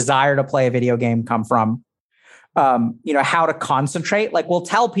does the desire to play a video game come from? How to concentrate. Like we'll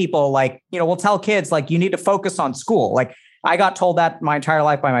tell people, we'll tell kids, like, you need to focus on school. Like I got told that my entire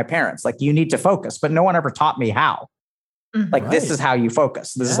life by my parents, like, you need to focus, but no one ever taught me how. Like, this is how you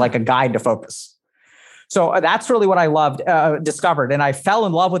focus. This is like a guide to focus. So that's really what I discovered. And I fell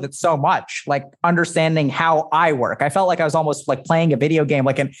in love with it so much, like understanding how I work. I felt like I was almost like playing a video game,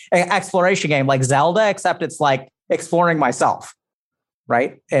 like an exploration game, like Zelda, except it's like exploring myself.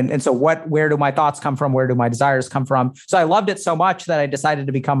 Right. And so where do my thoughts come from? Where do my desires come from? So I loved it so much that I decided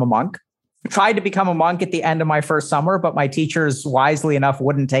to become a monk. I tried to become a monk at the end of my first summer, but my teachers, wisely enough,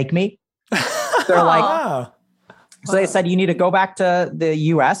 wouldn't take me. They're like, so they said, you need to go back to the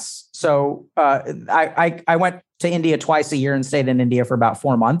US. So I went to India twice a year and stayed in India for about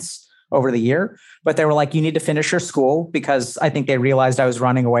 4 months over the year. But they were like, you need to finish your school, because I think they realized I was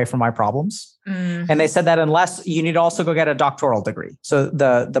running away from my problems. And they said that unless you need to also go get a doctoral degree. So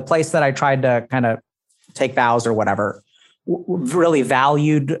the place that I tried to kind of take vows or whatever really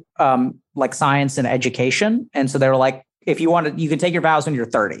valued like science and education. And so they were like, if you want to, you can take your vows when you're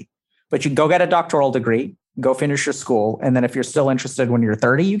 30, but you can go get a doctoral degree, go finish your school. And then if you're still interested when you're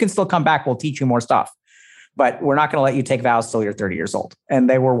 30, you can still come back. We'll teach you more stuff. But we're not going to let you take vows till you're 30 years old. And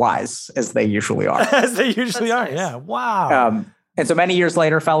they were wise, as they usually are. As they usually are. Nice. Yeah. Wow. And so many years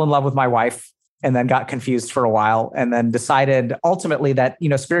later, fell in love with my wife, and then got confused for a while, and then decided ultimately that,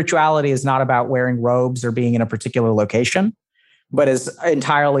 spirituality is not about wearing robes or being in a particular location, but is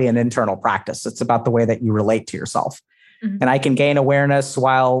entirely an internal practice. It's about the way that you relate to yourself. And I can gain awareness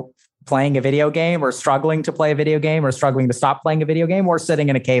while playing a video game, or struggling to play a video game, or struggling to stop playing a video game, or sitting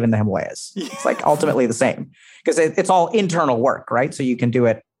in a cave in the Himalayas. It's like ultimately the same, because it's all internal work, right? So you can do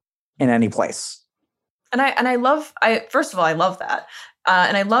it in any place. And I love that.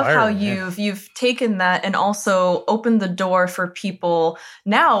 And I love how you've taken that and also opened the door for people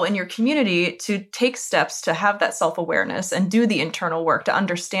now in your community to take steps to have that self-awareness and do the internal work to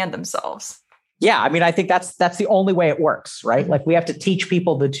understand themselves. Yeah, I mean, I think that's the only way it works, right? Like we have to teach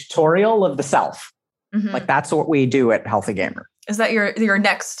people the tutorial of the self. Like that's what we do at Healthy Gamer. Is that your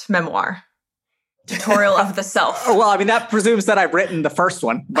next memoir? Tutorial of the self. Well, I mean, that presumes that I've written the first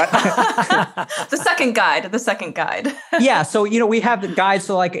one, but the second guide. Yeah. So, we have the guides.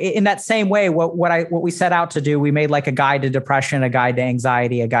 So like in that same way, what we set out to do, we made like a guide to depression, a guide to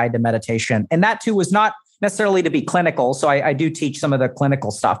anxiety, a guide to meditation. And that too was not necessarily to be clinical. So I do teach some of the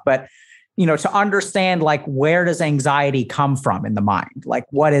clinical stuff, but to understand like, where does anxiety come from in the mind? Like,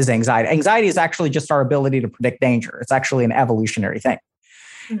 what is anxiety? Anxiety is actually just our ability to predict danger. It's actually an evolutionary thing.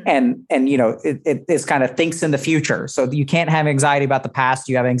 And it is kind of thinks in the future. So you can't have anxiety about the past.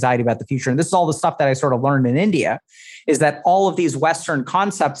 You have anxiety about the future. And this is all the stuff that I sort of learned in India, is that all of these Western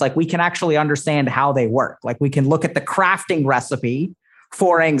concepts, like we can actually understand how they work. Like we can look at the crafting recipe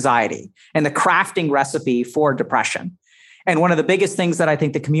for anxiety and the crafting recipe for depression. And one of the biggest things that I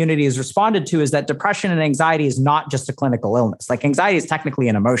think the community has responded to is that depression and anxiety is not just a clinical illness. Like anxiety is technically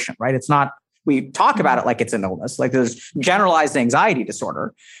an emotion, right? It's not. We talk about it like it's an illness, like there's generalized anxiety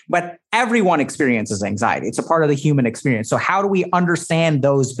disorder, but everyone experiences anxiety. It's a part of the human experience. So how do we understand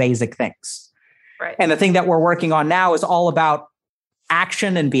those basic things? Right. And the thing that we're working on now is all about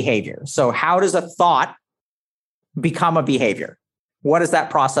action and behavior. So how does a thought become a behavior? What does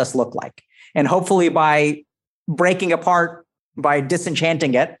that process look like? And hopefully by breaking apart, by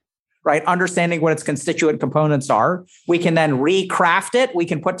disenchanting it, right? Understanding what its constituent components are. We can then recraft it. We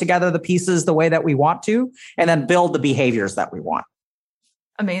can put together the pieces the way that we want to, and then build the behaviors that we want.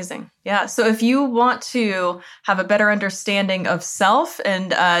 Amazing. Yeah. So if you want to have a better understanding of self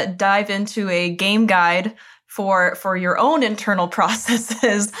and dive into a game guide for your own internal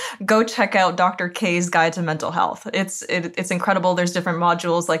processes, go check out Dr. K's Guide to Mental Health. It's incredible. There's different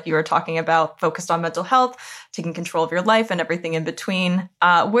modules like you were talking about, focused on mental health, taking control of your life, and everything in between.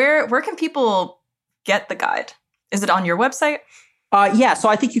 Where can people get the guide? Is it on your website? Yeah. So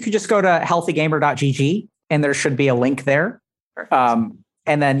I think you could just go to healthygamer.gg and there should be a link there. Perfect.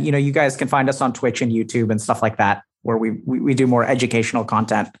 And then, you guys can find us on Twitch and YouTube and stuff like that, where we do more educational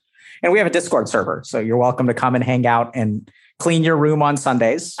content. And we have a Discord server. So you're welcome to come and hang out and clean your room on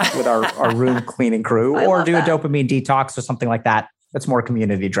Sundays with our room cleaning crew, or do a dopamine detox or something like that. That's more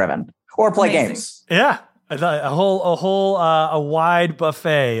community driven, or play games. Yeah. A wide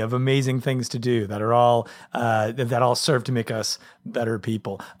buffet of amazing things to do that are all that all serve to make us better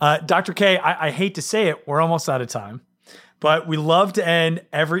people. Dr. K, I hate to say it, we're almost out of time, but we love to end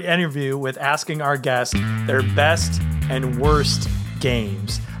every interview with asking our guests their best and worst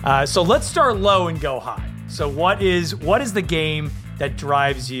games. So let's start low and go high. So what is the game that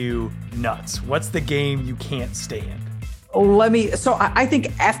drives you nuts? What's the game you can't stand? So I think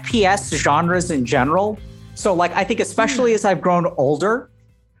FPS genres in general. So like, I think especially as I've grown older,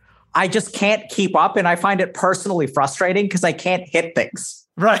 I just can't keep up, and I find it personally frustrating because I can't hit things.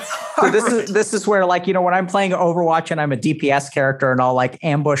 Right. So this is where, like, when I'm playing Overwatch and I'm a DPS character and I'll like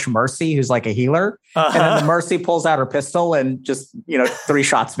ambush Mercy, who's like a healer, and then the Mercy pulls out her pistol and just, 3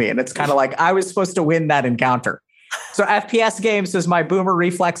 shots me. And it's kind of like, I was supposed to win that encounter. So FPS games, as my boomer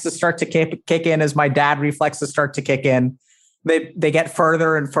reflexes start to kick in, as my dad reflexes start to kick in, they get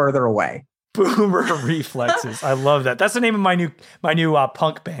further and further away. Boomer reflexes. I love that. That's the name of my new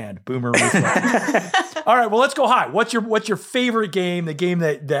punk band, Boomer Reflexes. All right, well, let's go high. What's your favorite game? The game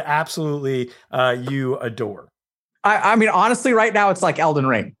that absolutely you adore? I mean, honestly, right now it's like Elden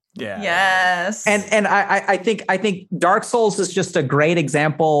Ring. Yeah. Yes. And I think Dark Souls is just a great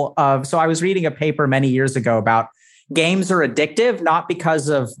example of. So I was reading a paper many years ago about games are addictive not because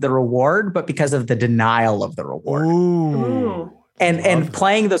of the reward, but because of the denial of the reward. Ooh. And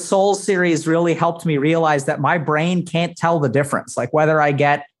playing the Souls series really helped me realize that my brain can't tell the difference. Like whether I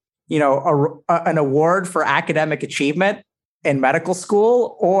get, an award for academic achievement in medical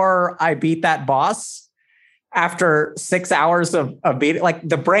school, or I beat that boss after 6 hours of beating, like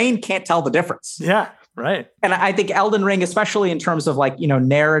the brain can't tell the difference. Yeah, right. And I think Elden Ring, especially in terms of like,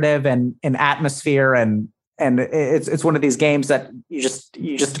 narrative and atmosphere, and it's one of these games that you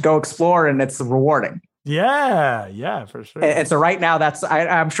just go explore, and it's rewarding. Yeah, for sure. And so right now,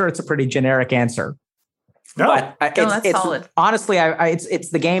 I'm sure it's a pretty generic answer. No, but that's solid. Honestly,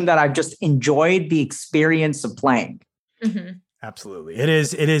 it's the game that I've just enjoyed the experience of playing. Mm-hmm. Absolutely, it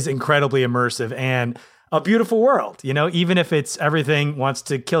is incredibly immersive and a beautiful world. Even if it's everything wants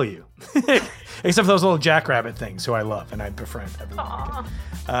to kill you, except for those little jackrabbit things who I love and I befriend everyone.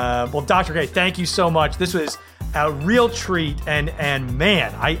 Well, Dr. K, thank you so much. This was a real treat, and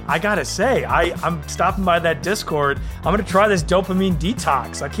man, I gotta say, I'm stopping by that Discord. I'm gonna try this dopamine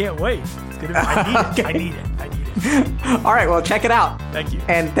detox. I can't wait. I need it. All right, well, check it out. Thank you.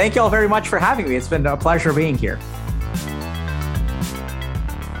 And thank you all very much for having me. It's been a pleasure being here.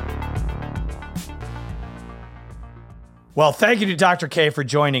 Well, thank you to Dr. K for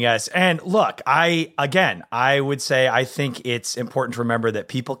joining us. And look, I would say I think it's important to remember that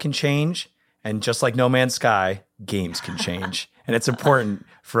people can change. And just like No Man's Sky, games can change. And it's important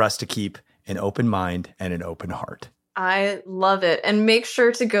for us to keep an open mind and an open heart. I love it. And make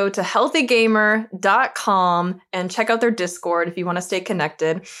sure to go to healthygamer.com and check out their Discord if you want to stay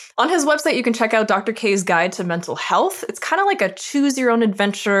connected. On his website, you can check out Dr. K's Guide to Mental Health. It's kind of like a choose your own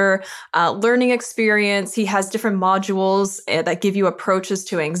adventure learning experience. He has different modules that give you approaches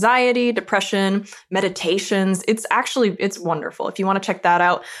to anxiety, depression, meditations. It's wonderful. If you want to check that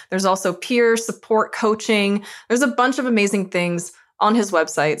out, there's also peer support coaching. There's a bunch of amazing things on his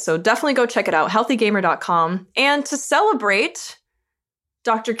website. So definitely go check it out, healthygamer.com. And to celebrate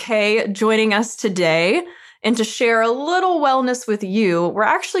Dr. K joining us today and to share a little wellness with you, we're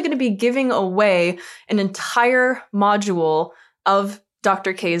actually going to be giving away an entire module of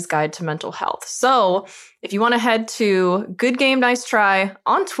Dr. K's Guide to Mental Health. So if you want to head to Good Game, Nice Try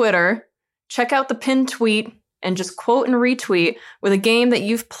on Twitter, check out the pinned tweet and just quote and retweet with a game that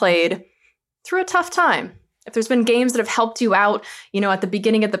you've played through a tough time. If there's been games that have helped you out, at the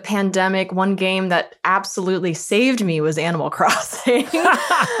beginning of the pandemic, one game that absolutely saved me was Animal Crossing.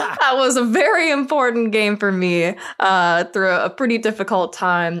 That was a very important game for me through a pretty difficult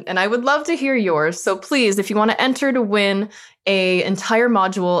time. And I would love to hear yours. So please, if you want to enter to win an entire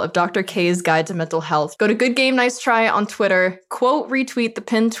module of Dr. K's Guide to Mental Health, go to Good Game, Nice Try on Twitter, quote, retweet the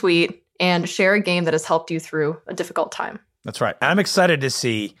pinned tweet, and share a game that has helped you through a difficult time. That's right. I'm excited to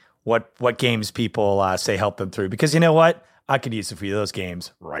see what games people say help them through, because you know what? I could use a few of those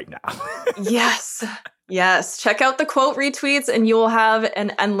games right now. Yes. Check out the quote retweets and you will have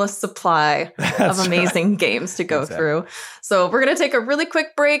an endless supply of amazing games to go through. So we're going to take a really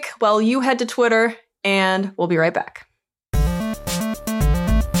quick break while you head to Twitter, and we'll be right back.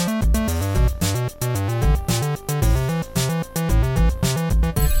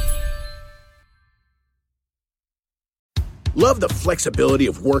 Love the flexibility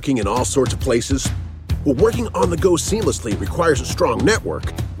of working in all sorts of places? Well, working on the go seamlessly requires a strong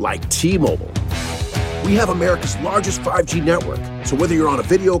network like T-Mobile. We have America's largest 5G network, so whether you're on a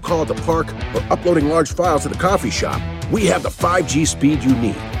video call at the park or uploading large files at a coffee shop, we have the 5G speed you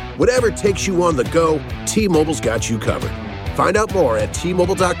need. Whatever takes you on the go, T-Mobile's got you covered. Find out more at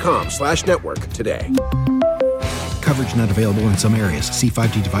T-Mobile.com/network today. Coverage not available in some areas. See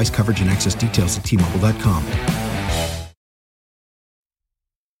 5G device coverage and access details at T-Mobile.com.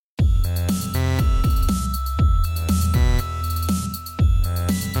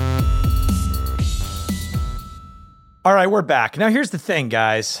 All right, we're back. Now, here's the thing,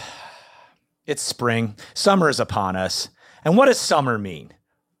 guys. It's spring. Summer is upon us. And what does summer mean?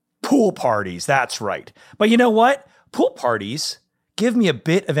 Pool parties. That's right. But you know what? Pool parties give me a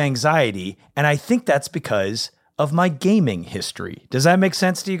bit of anxiety, and I think that's because of my gaming history. Does that make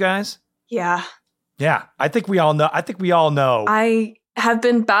sense to you guys? Yeah. Yeah, I think we all know. I have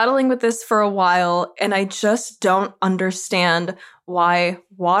been battling with this for a while, and I just don't understand why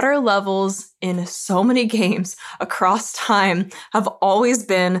water levels in so many games across time have always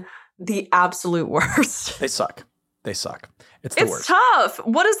been the absolute worst. They suck. It's the worst. It's tough.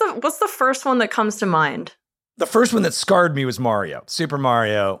 What's the first one that comes to mind? The first one that scarred me was Mario, Super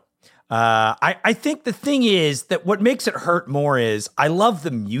Mario. I think the thing is that what makes it hurt more is I love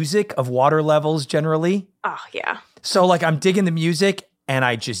the music of water levels generally. Oh, yeah. So like I'm digging the music and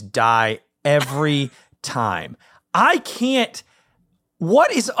I just die every time. I can't.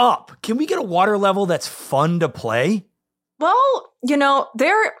 What is up? Can we get a water level that's fun to play? Well,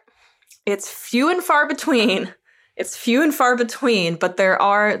 it's few and far between. But there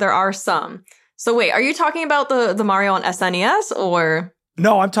are some. So wait, are you talking about the Mario on SNES or?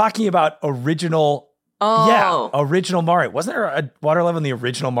 No, I'm talking about original. Oh. Yeah, original Mario. Wasn't there a water level in the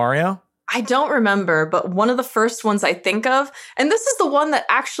original Mario? I don't remember, but one of the first ones I think of, and this is the one that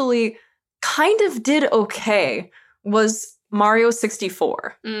actually kind of did okay, was Mario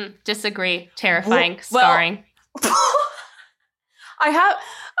 64. Disagree. Terrifying. Scarring. I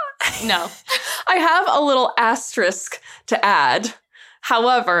have a little asterisk to add.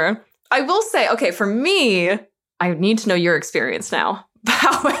 However, I will say, okay, for me, I need to know your experience now.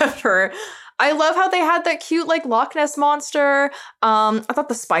 However, I love how they had that cute like Loch Ness monster. I thought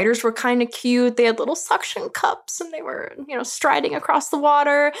the spiders were kind of cute. They had little suction cups and they were, striding across the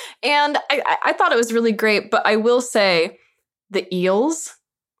water. And I thought it was really great. But I will say the eels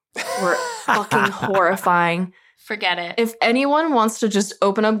were fucking horrifying. Forget it. If anyone wants to just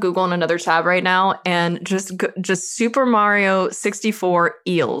open up Google in another tab right now and just Super Mario 64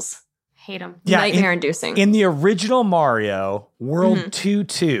 eels. Hate them. Yeah, nightmare-inducing. In the original Mario, World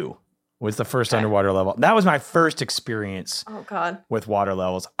 2-2 was the first underwater level. That was my first experience with water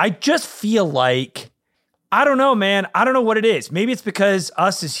levels. I just feel like, I don't know, man. I don't know what it is. Maybe it's because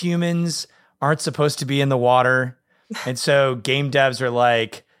us as humans aren't supposed to be in the water. And so game devs are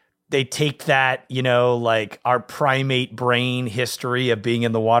like, they take that, like our primate brain history of being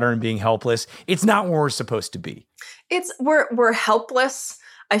in the water and being helpless. It's not where we're supposed to be. We're helpless.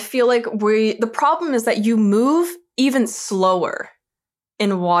 I feel like the problem is that you move even slower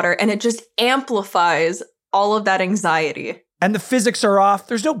in water and it just amplifies all of that anxiety. And the physics are off.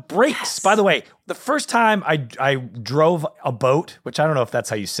 There's no brakes. Yes. By the way, the first time I drove a boat, which I don't know if that's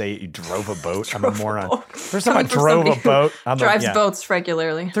how you say it. You drove a boat. I'm a moron. First time I drove a boat. Drives boats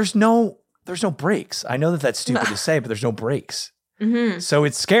regularly. There's no brakes. I know that that's stupid to say, but there's no brakes. Mm-hmm. So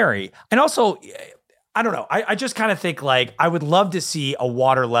it's scary. And also, I don't know. I just kind of think like I would love to see a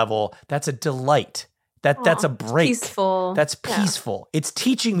water level that's a delight. That's a break. Peaceful. That's peaceful. Yeah. It's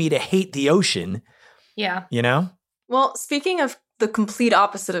teaching me to hate the ocean. Yeah. Well, speaking of the complete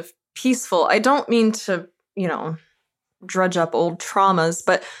opposite of peaceful, I don't mean to, drudge up old traumas,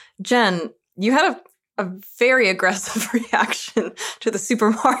 but Jen, you had a very aggressive reaction to the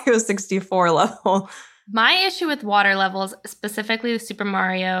Super Mario 64 level. My issue with water levels, specifically with Super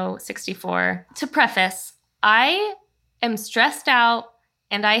Mario 64, to preface, I am stressed out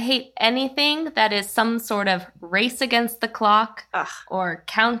and I hate anything that is some sort of race against the clock or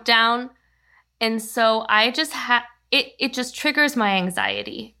countdown. And so I just it just triggers my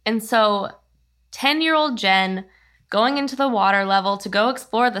anxiety. And so 10-year-old Jen going into the water level to go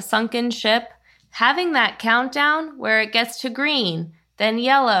explore the sunken ship, having that countdown where it gets to green, then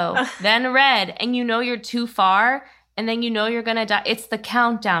yellow, then red, and you're too far, and then you're going to die. It's the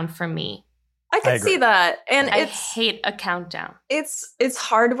countdown for me. I can see that. And I hate a countdown. It's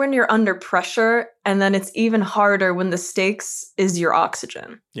hard when you're under pressure, and then it's even harder when the stakes is your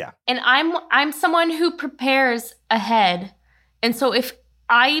oxygen. Yeah. And I'm someone who prepares ahead. And so if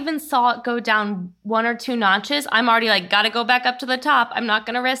I even saw it go down 1 or 2 notches, I'm already like, gotta go back up to the top. I'm not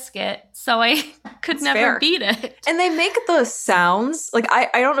gonna risk it. So I could never beat it. And they make the sounds, like I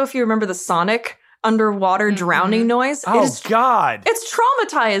don't know if you remember the Sonic underwater drowning noise. Oh, God. It's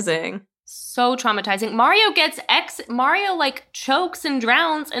traumatizing. So traumatizing. Mario like chokes and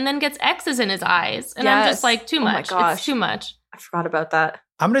drowns and then gets X's in his eyes. And I'm just like, too much. My gosh. It's too much. I forgot about that.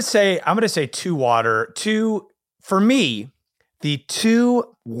 I'm gonna say for me, the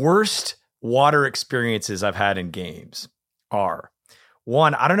 2 worst water experiences I've had in games are,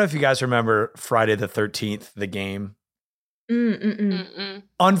 one, I don't know if you guys remember Friday the 13th, the game.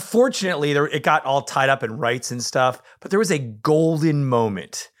 Unfortunately, it got all tied up in rights and stuff, but there was a golden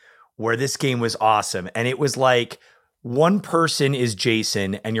moment where this game was awesome. And it was like one person is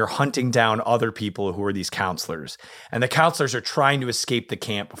Jason and you're hunting down other people who are these counselors. And the counselors are trying to escape the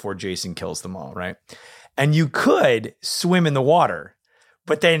camp before Jason kills them all, right? And you could swim in the water,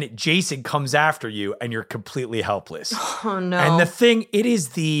 but then Jason comes after you and you're completely helpless. Oh, no. And it is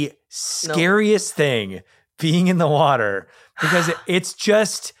the scariest thing being in the water because it's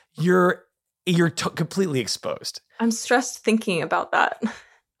just, you're completely exposed. I'm stressed thinking about that.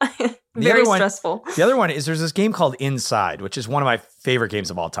 Very stressful. The other one is there's this game called Inside, which is one of my favorite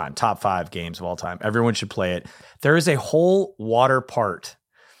games of all time, top 5 games of all time. Everyone should play it. There is a whole water part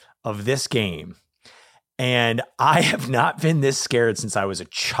of this game. And I have not been this scared since I was a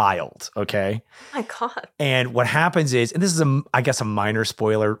child, okay? Oh my God. And what happens is, and this is I guess a minor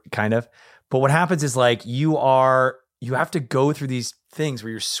spoiler kind of, but what happens is like you have to go through these things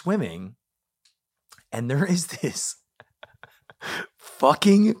where you're swimming and there is this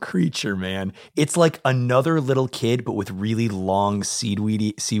fucking creature, man. It's like another little kid, but with really long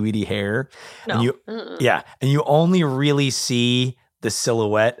seaweedy hair. No. And you only really see the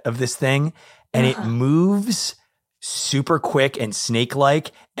silhouette of this thing. And it moves super quick and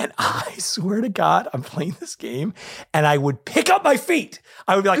snake-like. And I swear to God, I'm playing this game and I would pick up my feet.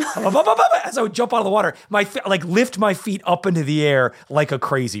 I would be like, as I would jump out of the water, lift my feet up into the air like a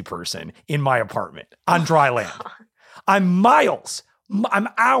crazy person in my apartment on dry land. I'm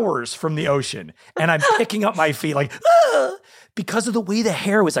hours from the ocean and I'm picking up my feet like, because of the way the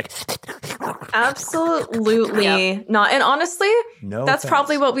hair was like. Absolutely not. And honestly, that's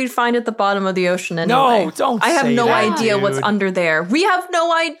probably what we'd find at the bottom of the ocean anyway. No, don't I have say no that, idea dude. what's under there. We have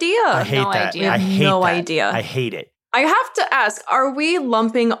no idea. I hate that. We have no idea. I hate it. I have to ask, are we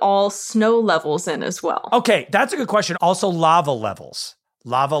lumping all snow levels in as well? Okay, that's a good question. Also lava levels.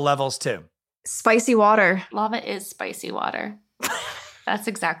 Lava levels too. Spicy water. Lava is spicy water. That's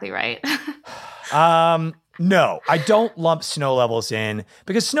exactly right. No, I don't lump snow levels in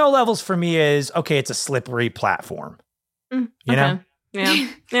because snow levels for me is, okay, it's a slippery platform. You know? Yeah.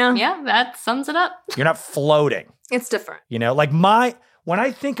 Yeah, that sums it up. You're not floating. It's different. You know, like when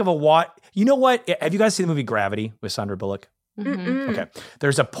I think of you know what? Have you guys seen the movie Gravity with Sandra Bullock? Mm-hmm. Okay.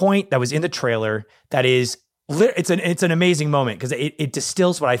 There's a point that was in the trailer that is, it's an amazing moment because it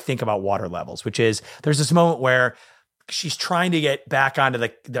distills what I think about water levels, which is there's this moment where she's trying to get back onto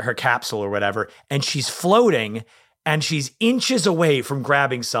her capsule or whatever, and she's floating and she's inches away from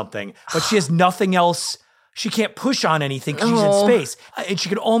grabbing something, but she has nothing else. She can't push on anything because she's in space. And she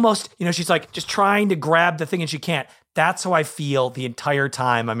could almost, she's like just trying to grab the thing and she can't. That's how I feel the entire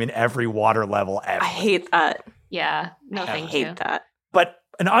time I'm in every water level ever. I hate that. Yeah. No, thank you. I hate that. But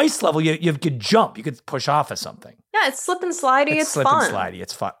an ice level, you could jump. You could push off of something. Yeah, it's slip and slidey. It's slip fun. and slidey.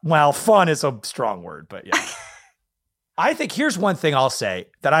 It's fun. Well, fun is a strong word, but yeah. I think here's one thing I'll say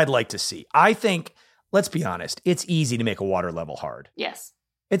that I'd like to see. I think, let's be honest, it's easy to make a water level hard. Yes.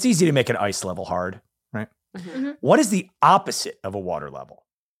 It's easy to make an ice level hard, right? Mm-hmm. What is the opposite of a water level?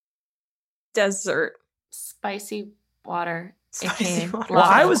 Desert. Spicy water. Spicy water. Well,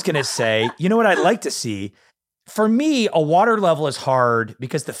 I was going to say, you know what I'd like to see? For me, a water level is hard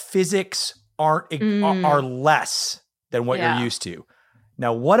because the physics are less than what you're used to.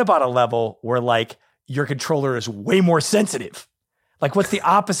 Now, what about a level where like your controller is way more sensitive? Like what's the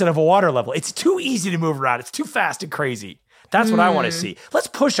opposite of a water level? It's too easy to move around. It's too fast and crazy. That's what I want to see. Let's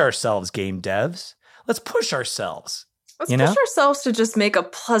push ourselves, game devs. Let's push ourselves. Let's push ourselves to just make a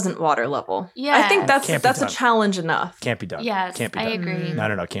pleasant water level. Yeah. I think that's a challenge enough. Can't be done. Yes, can't be done. I agree.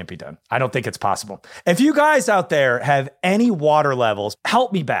 No, can't be done. I don't think it's possible. If you guys out there have any water levels,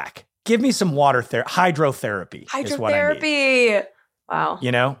 help me back. Give me some hydrotherapy. Is what I need. Wow.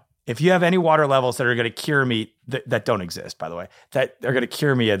 If you have any water levels that are going to cure me, that don't exist, by the way, that are going to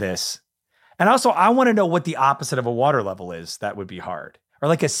cure me of this. And also, I want to know what the opposite of a water level is. That would be hard. Or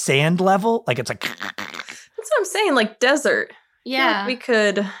like a sand level. Like it's like... That's what I'm saying, like desert. Yeah. We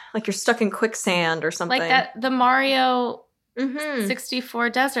could, like you're stuck in quicksand or something. Like the Mario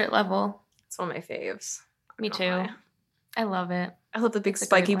 64 desert level. It's one of my faves. Me too. I love it. I love the big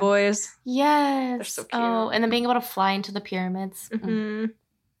spiky boys. Yes. They're so cute. Oh, and then being able to fly into the pyramids. Mm-hmm.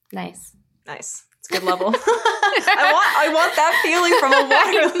 Nice. It's a good level. I want that feeling from a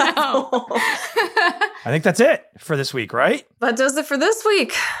water level. I think that's it for this week, right? That does it for this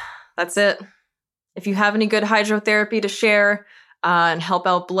week. That's it. If you have any good hydrotherapy to share and help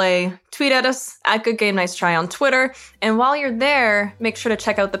out Blay, tweet at us at Good Game Nice Try on Twitter. And while you're there, make sure to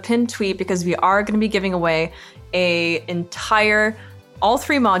check out the pinned tweet because we are going to be giving away all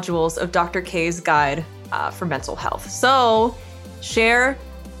 3 modules of Dr. K's guide for mental health. So share,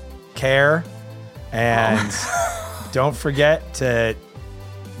 care, and don't forget to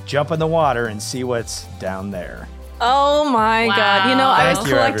jump in the water and see what's down there. Oh my God. I was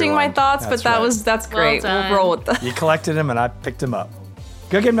collecting my thoughts, but that's great. We'll roll with that. You collected them and I picked them up.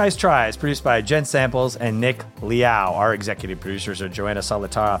 Good Game Nice Try is produced by Jen Samples and Nick Liao. Our executive producers are Joanna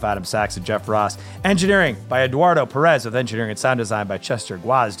Solitaroff, Adam Sachs, and Jeff Ross. Engineering by Eduardo Perez, with engineering and sound design by Chester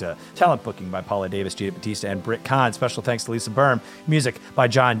Guazda. Talent booking by Paula Davis, Gina Batista, and Britt Kahn. Special thanks to Lisa Berm. Music by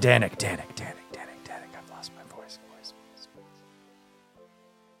John Danik. I've lost my voice.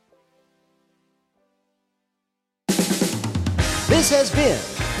 This has been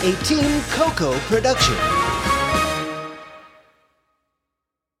a Team Coco production.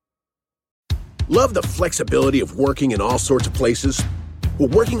 Love the flexibility of working in all sorts of places? Well,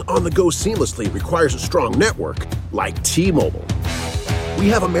 working on the go seamlessly requires a strong network like T-Mobile. We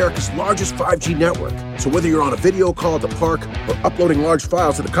have America's largest 5G network, so whether you're on a video call at the park or uploading large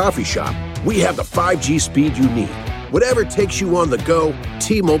files at a coffee shop, we have the 5G speed you need. Whatever takes you on the go,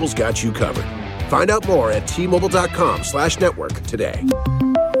 T-Mobile's got you covered. Find out more at T-Mobile.com/network today.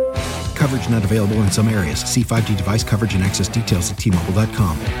 Coverage not available in some areas. See 5G device coverage and access details at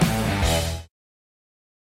T-Mobile.com.